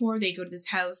of paid for. They'd go to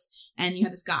this house and you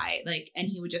had this guy like, and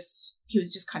he would just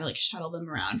kind of like shuttle them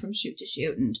around from shoot to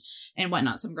shoot and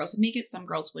whatnot. Some girls would make it, some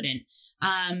girls wouldn't.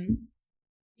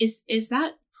 Is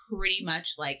that pretty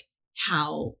much like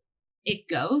how it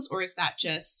goes, or is that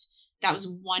was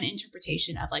one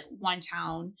interpretation of like one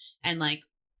town and like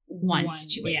one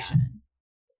situation? Yeah.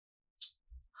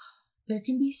 There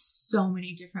can be so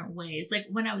many different ways. Like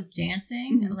when I was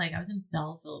dancing, like I was in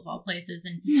Belleville of all places,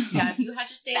 and if you had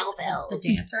to stay at the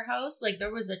dancer house, like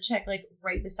there was a chick like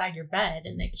right beside your bed,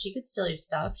 and like, she could steal your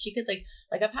stuff. She could like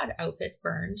I've had outfits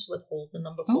burned with holes in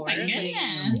them before. Oh my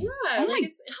goodness! Like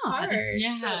it's hard.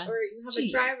 Yeah. So, or you have a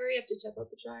driver, you have to tip up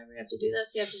the driver, you have to do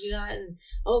this, you have to do that, and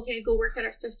okay, go work at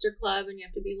our sister club, and you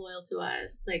have to be loyal to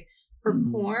us. Like for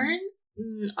porn,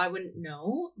 I wouldn't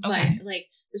know, but like.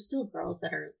 There's still girls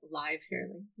that are live here.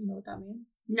 Like, you know what that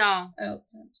means? No.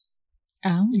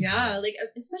 Oh. Yeah. Like,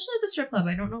 especially at the strip club.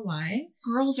 I don't know why.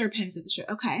 Girls are pimps at the strip.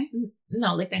 Okay.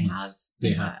 No, like they have.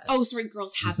 Oh, sorry.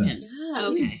 Girls have pimps. Yeah,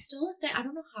 okay. It's still a thing. I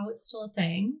don't know how it's still a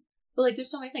thing. But like,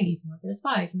 there's so many things. You can work at a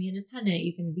spa. You can be independent.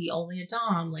 You can be only a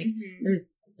dom. Like,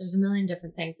 there's a million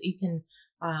different things. You can,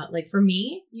 like for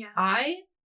me, I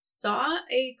saw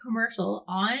a commercial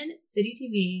on City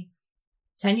TV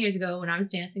 10 years ago when I was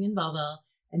dancing in Belleville.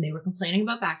 And they were complaining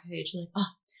about Backpage, like,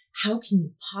 oh, how can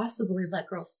you possibly let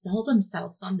girls sell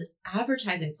themselves on this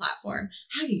advertising platform?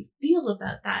 How do you feel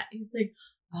about that? And he's like,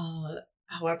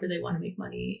 however they want to make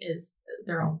money is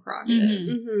their own prerogative.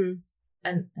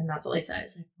 And that's all I said. I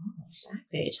was like, oh,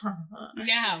 Backpage.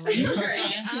 Yeah.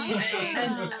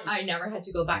 And I never had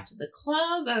to go back to the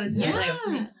club. I was like, oh,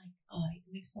 you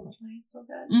can make so much money. It's so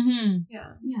good.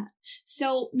 Yeah.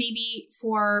 So maybe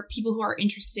for people who are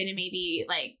interested in maybe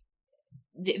like,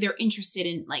 they're interested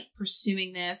in like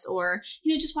pursuing this, or,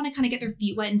 you know, just want to kind of get their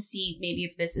feet wet and see maybe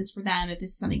if this is for them, if this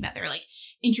is something that they're like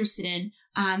interested in.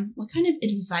 What kind of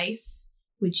advice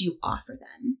would you offer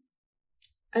them?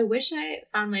 I wish I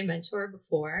found my mentor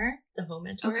before, the Ho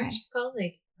mentor. Okay. She's called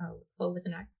like Ho with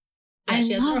an X. Yeah,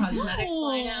 she has her cosmetic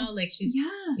line now. Like she's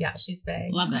she's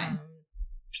big. Love it.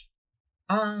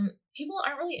 People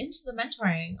aren't really into the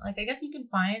mentoring. Like I guess you can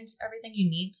find everything you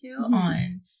need to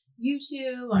on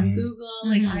YouTube, on Google.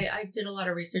 Like I did a lot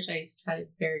of research. I used to try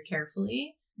it very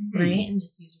carefully, right? And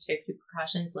just use your safety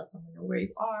precautions, let someone know where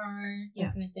you are,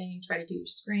 that kind of thing. Try to do your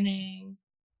screening.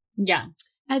 Yeah.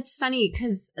 It's funny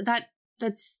because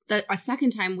that's a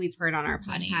second time we've heard on our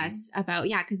podcast about,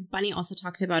 because Bunny also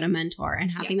talked about a mentor, and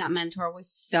having that mentor was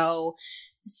so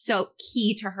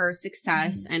key to her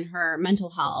success and her mental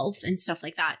health and stuff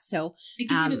like that. So it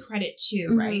gives you the credit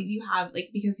too, right? You have like,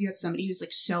 because you have somebody who's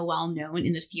like so well known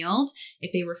in the field,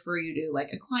 if they refer you to like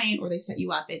a client or they set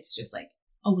you up, it's just like,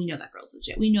 oh, we know that girl's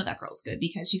legit. We know that girl's good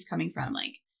because she's coming from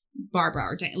like Barbara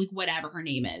or like whatever her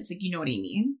name is. Like, you know what I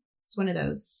mean? It's one of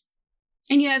those.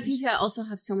 And if you also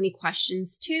have so many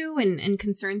questions too and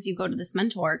concerns, you go to this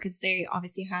mentor because they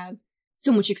obviously have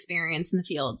so much experience in the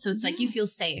field. So it's like you feel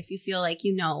safe. You feel like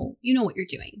you know what you're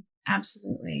doing.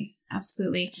 Absolutely.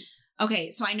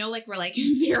 Okay, so I know like we're like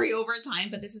very over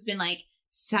time, but this has been like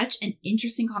such an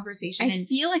interesting conversation. I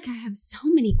feel like I have so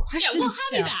many questions. Yeah, we'll have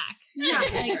you back. Yeah,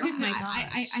 like, oh my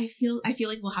gosh. I feel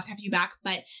like we'll have to have you back.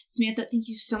 But Samantha, thank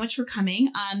you so much for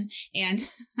coming. And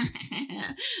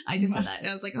I just said that and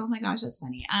I was like, oh my gosh, that's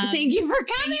funny. Thank you for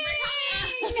coming.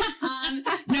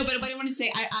 No, but what I want to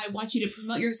say, I want you to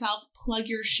promote yourself, plug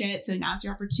your shit. So now's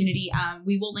your opportunity.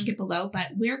 We will link it below, but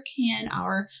where can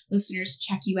our listeners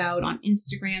check you out on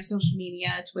Instagram, social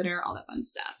media, Twitter, all that fun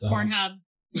stuff? Pornhub,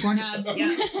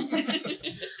 yeah.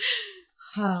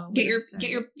 Get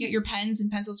your pens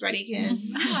and pencils ready,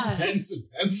 kids. Pens and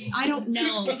pencils. I don't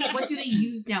know. What do they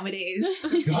use nowadays?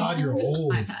 God, you're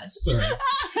old. Sorry.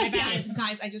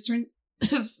 Guys, I just turned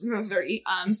 30,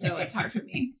 so it's hard for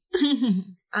me.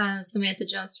 Samantha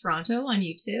Jones Toronto on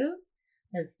YouTube.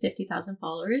 I have 50,000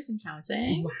 followers and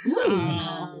counting.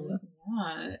 Wow.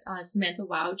 Samantha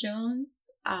Wow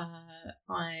Jones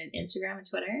on Instagram and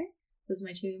Twitter. Those are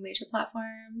my two major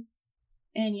platforms.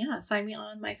 And find me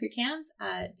on my free cams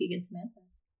at Vegan Samantha.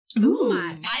 Ooh.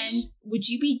 And would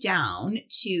you be down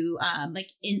to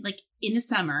in the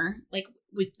summer, like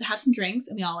we have some drinks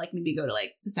and we all like maybe go to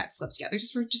like the sex club together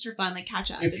just for fun, like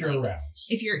catch up. If you're like, around.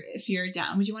 If you're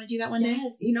down. Would you want to do that one day?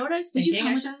 Yes. You know what I was Would you thinking?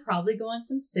 come I with should us? probably go on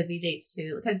some civvy dates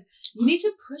too, because you need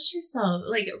to push yourself.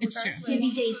 Like It's true. regardless Civvy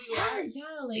of dates, who you are. yes.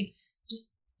 Yeah, like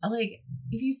just like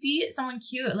if you see someone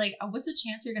cute, like what's the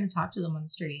chance you're going to talk to them on the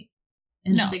street?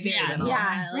 And No, like, very yeah, little.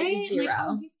 Yeah, like right? zero. Like,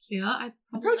 oh, he's cute. I'd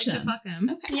probably Approach like them. to fuck him.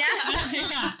 Okay.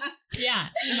 Yeah. Yeah.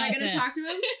 Am I That's going it. to talk to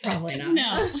him? Probably not.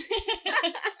 No.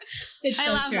 It's I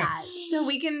so love true. that. So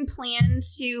we can plan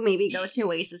to maybe go to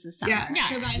Oasis this summer. Yeah.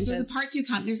 So guys, there's a part 2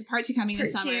 coming. There's a part 2 coming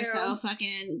this Part summer. 2. So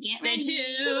fucking get Stay ready.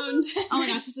 tuned. Oh my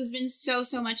gosh, this has been so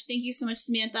much. Thank you so much,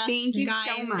 Samantha. Thank you guys,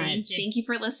 so much. Thank you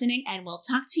for listening, and we'll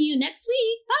talk to you next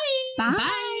week. Bye.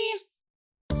 Bye.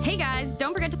 Hey guys,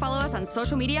 don't forget to follow us on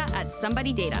social media at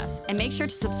Somebody Date Us and make sure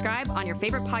to subscribe on your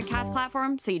favorite podcast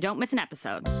platform so you don't miss an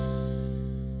episode.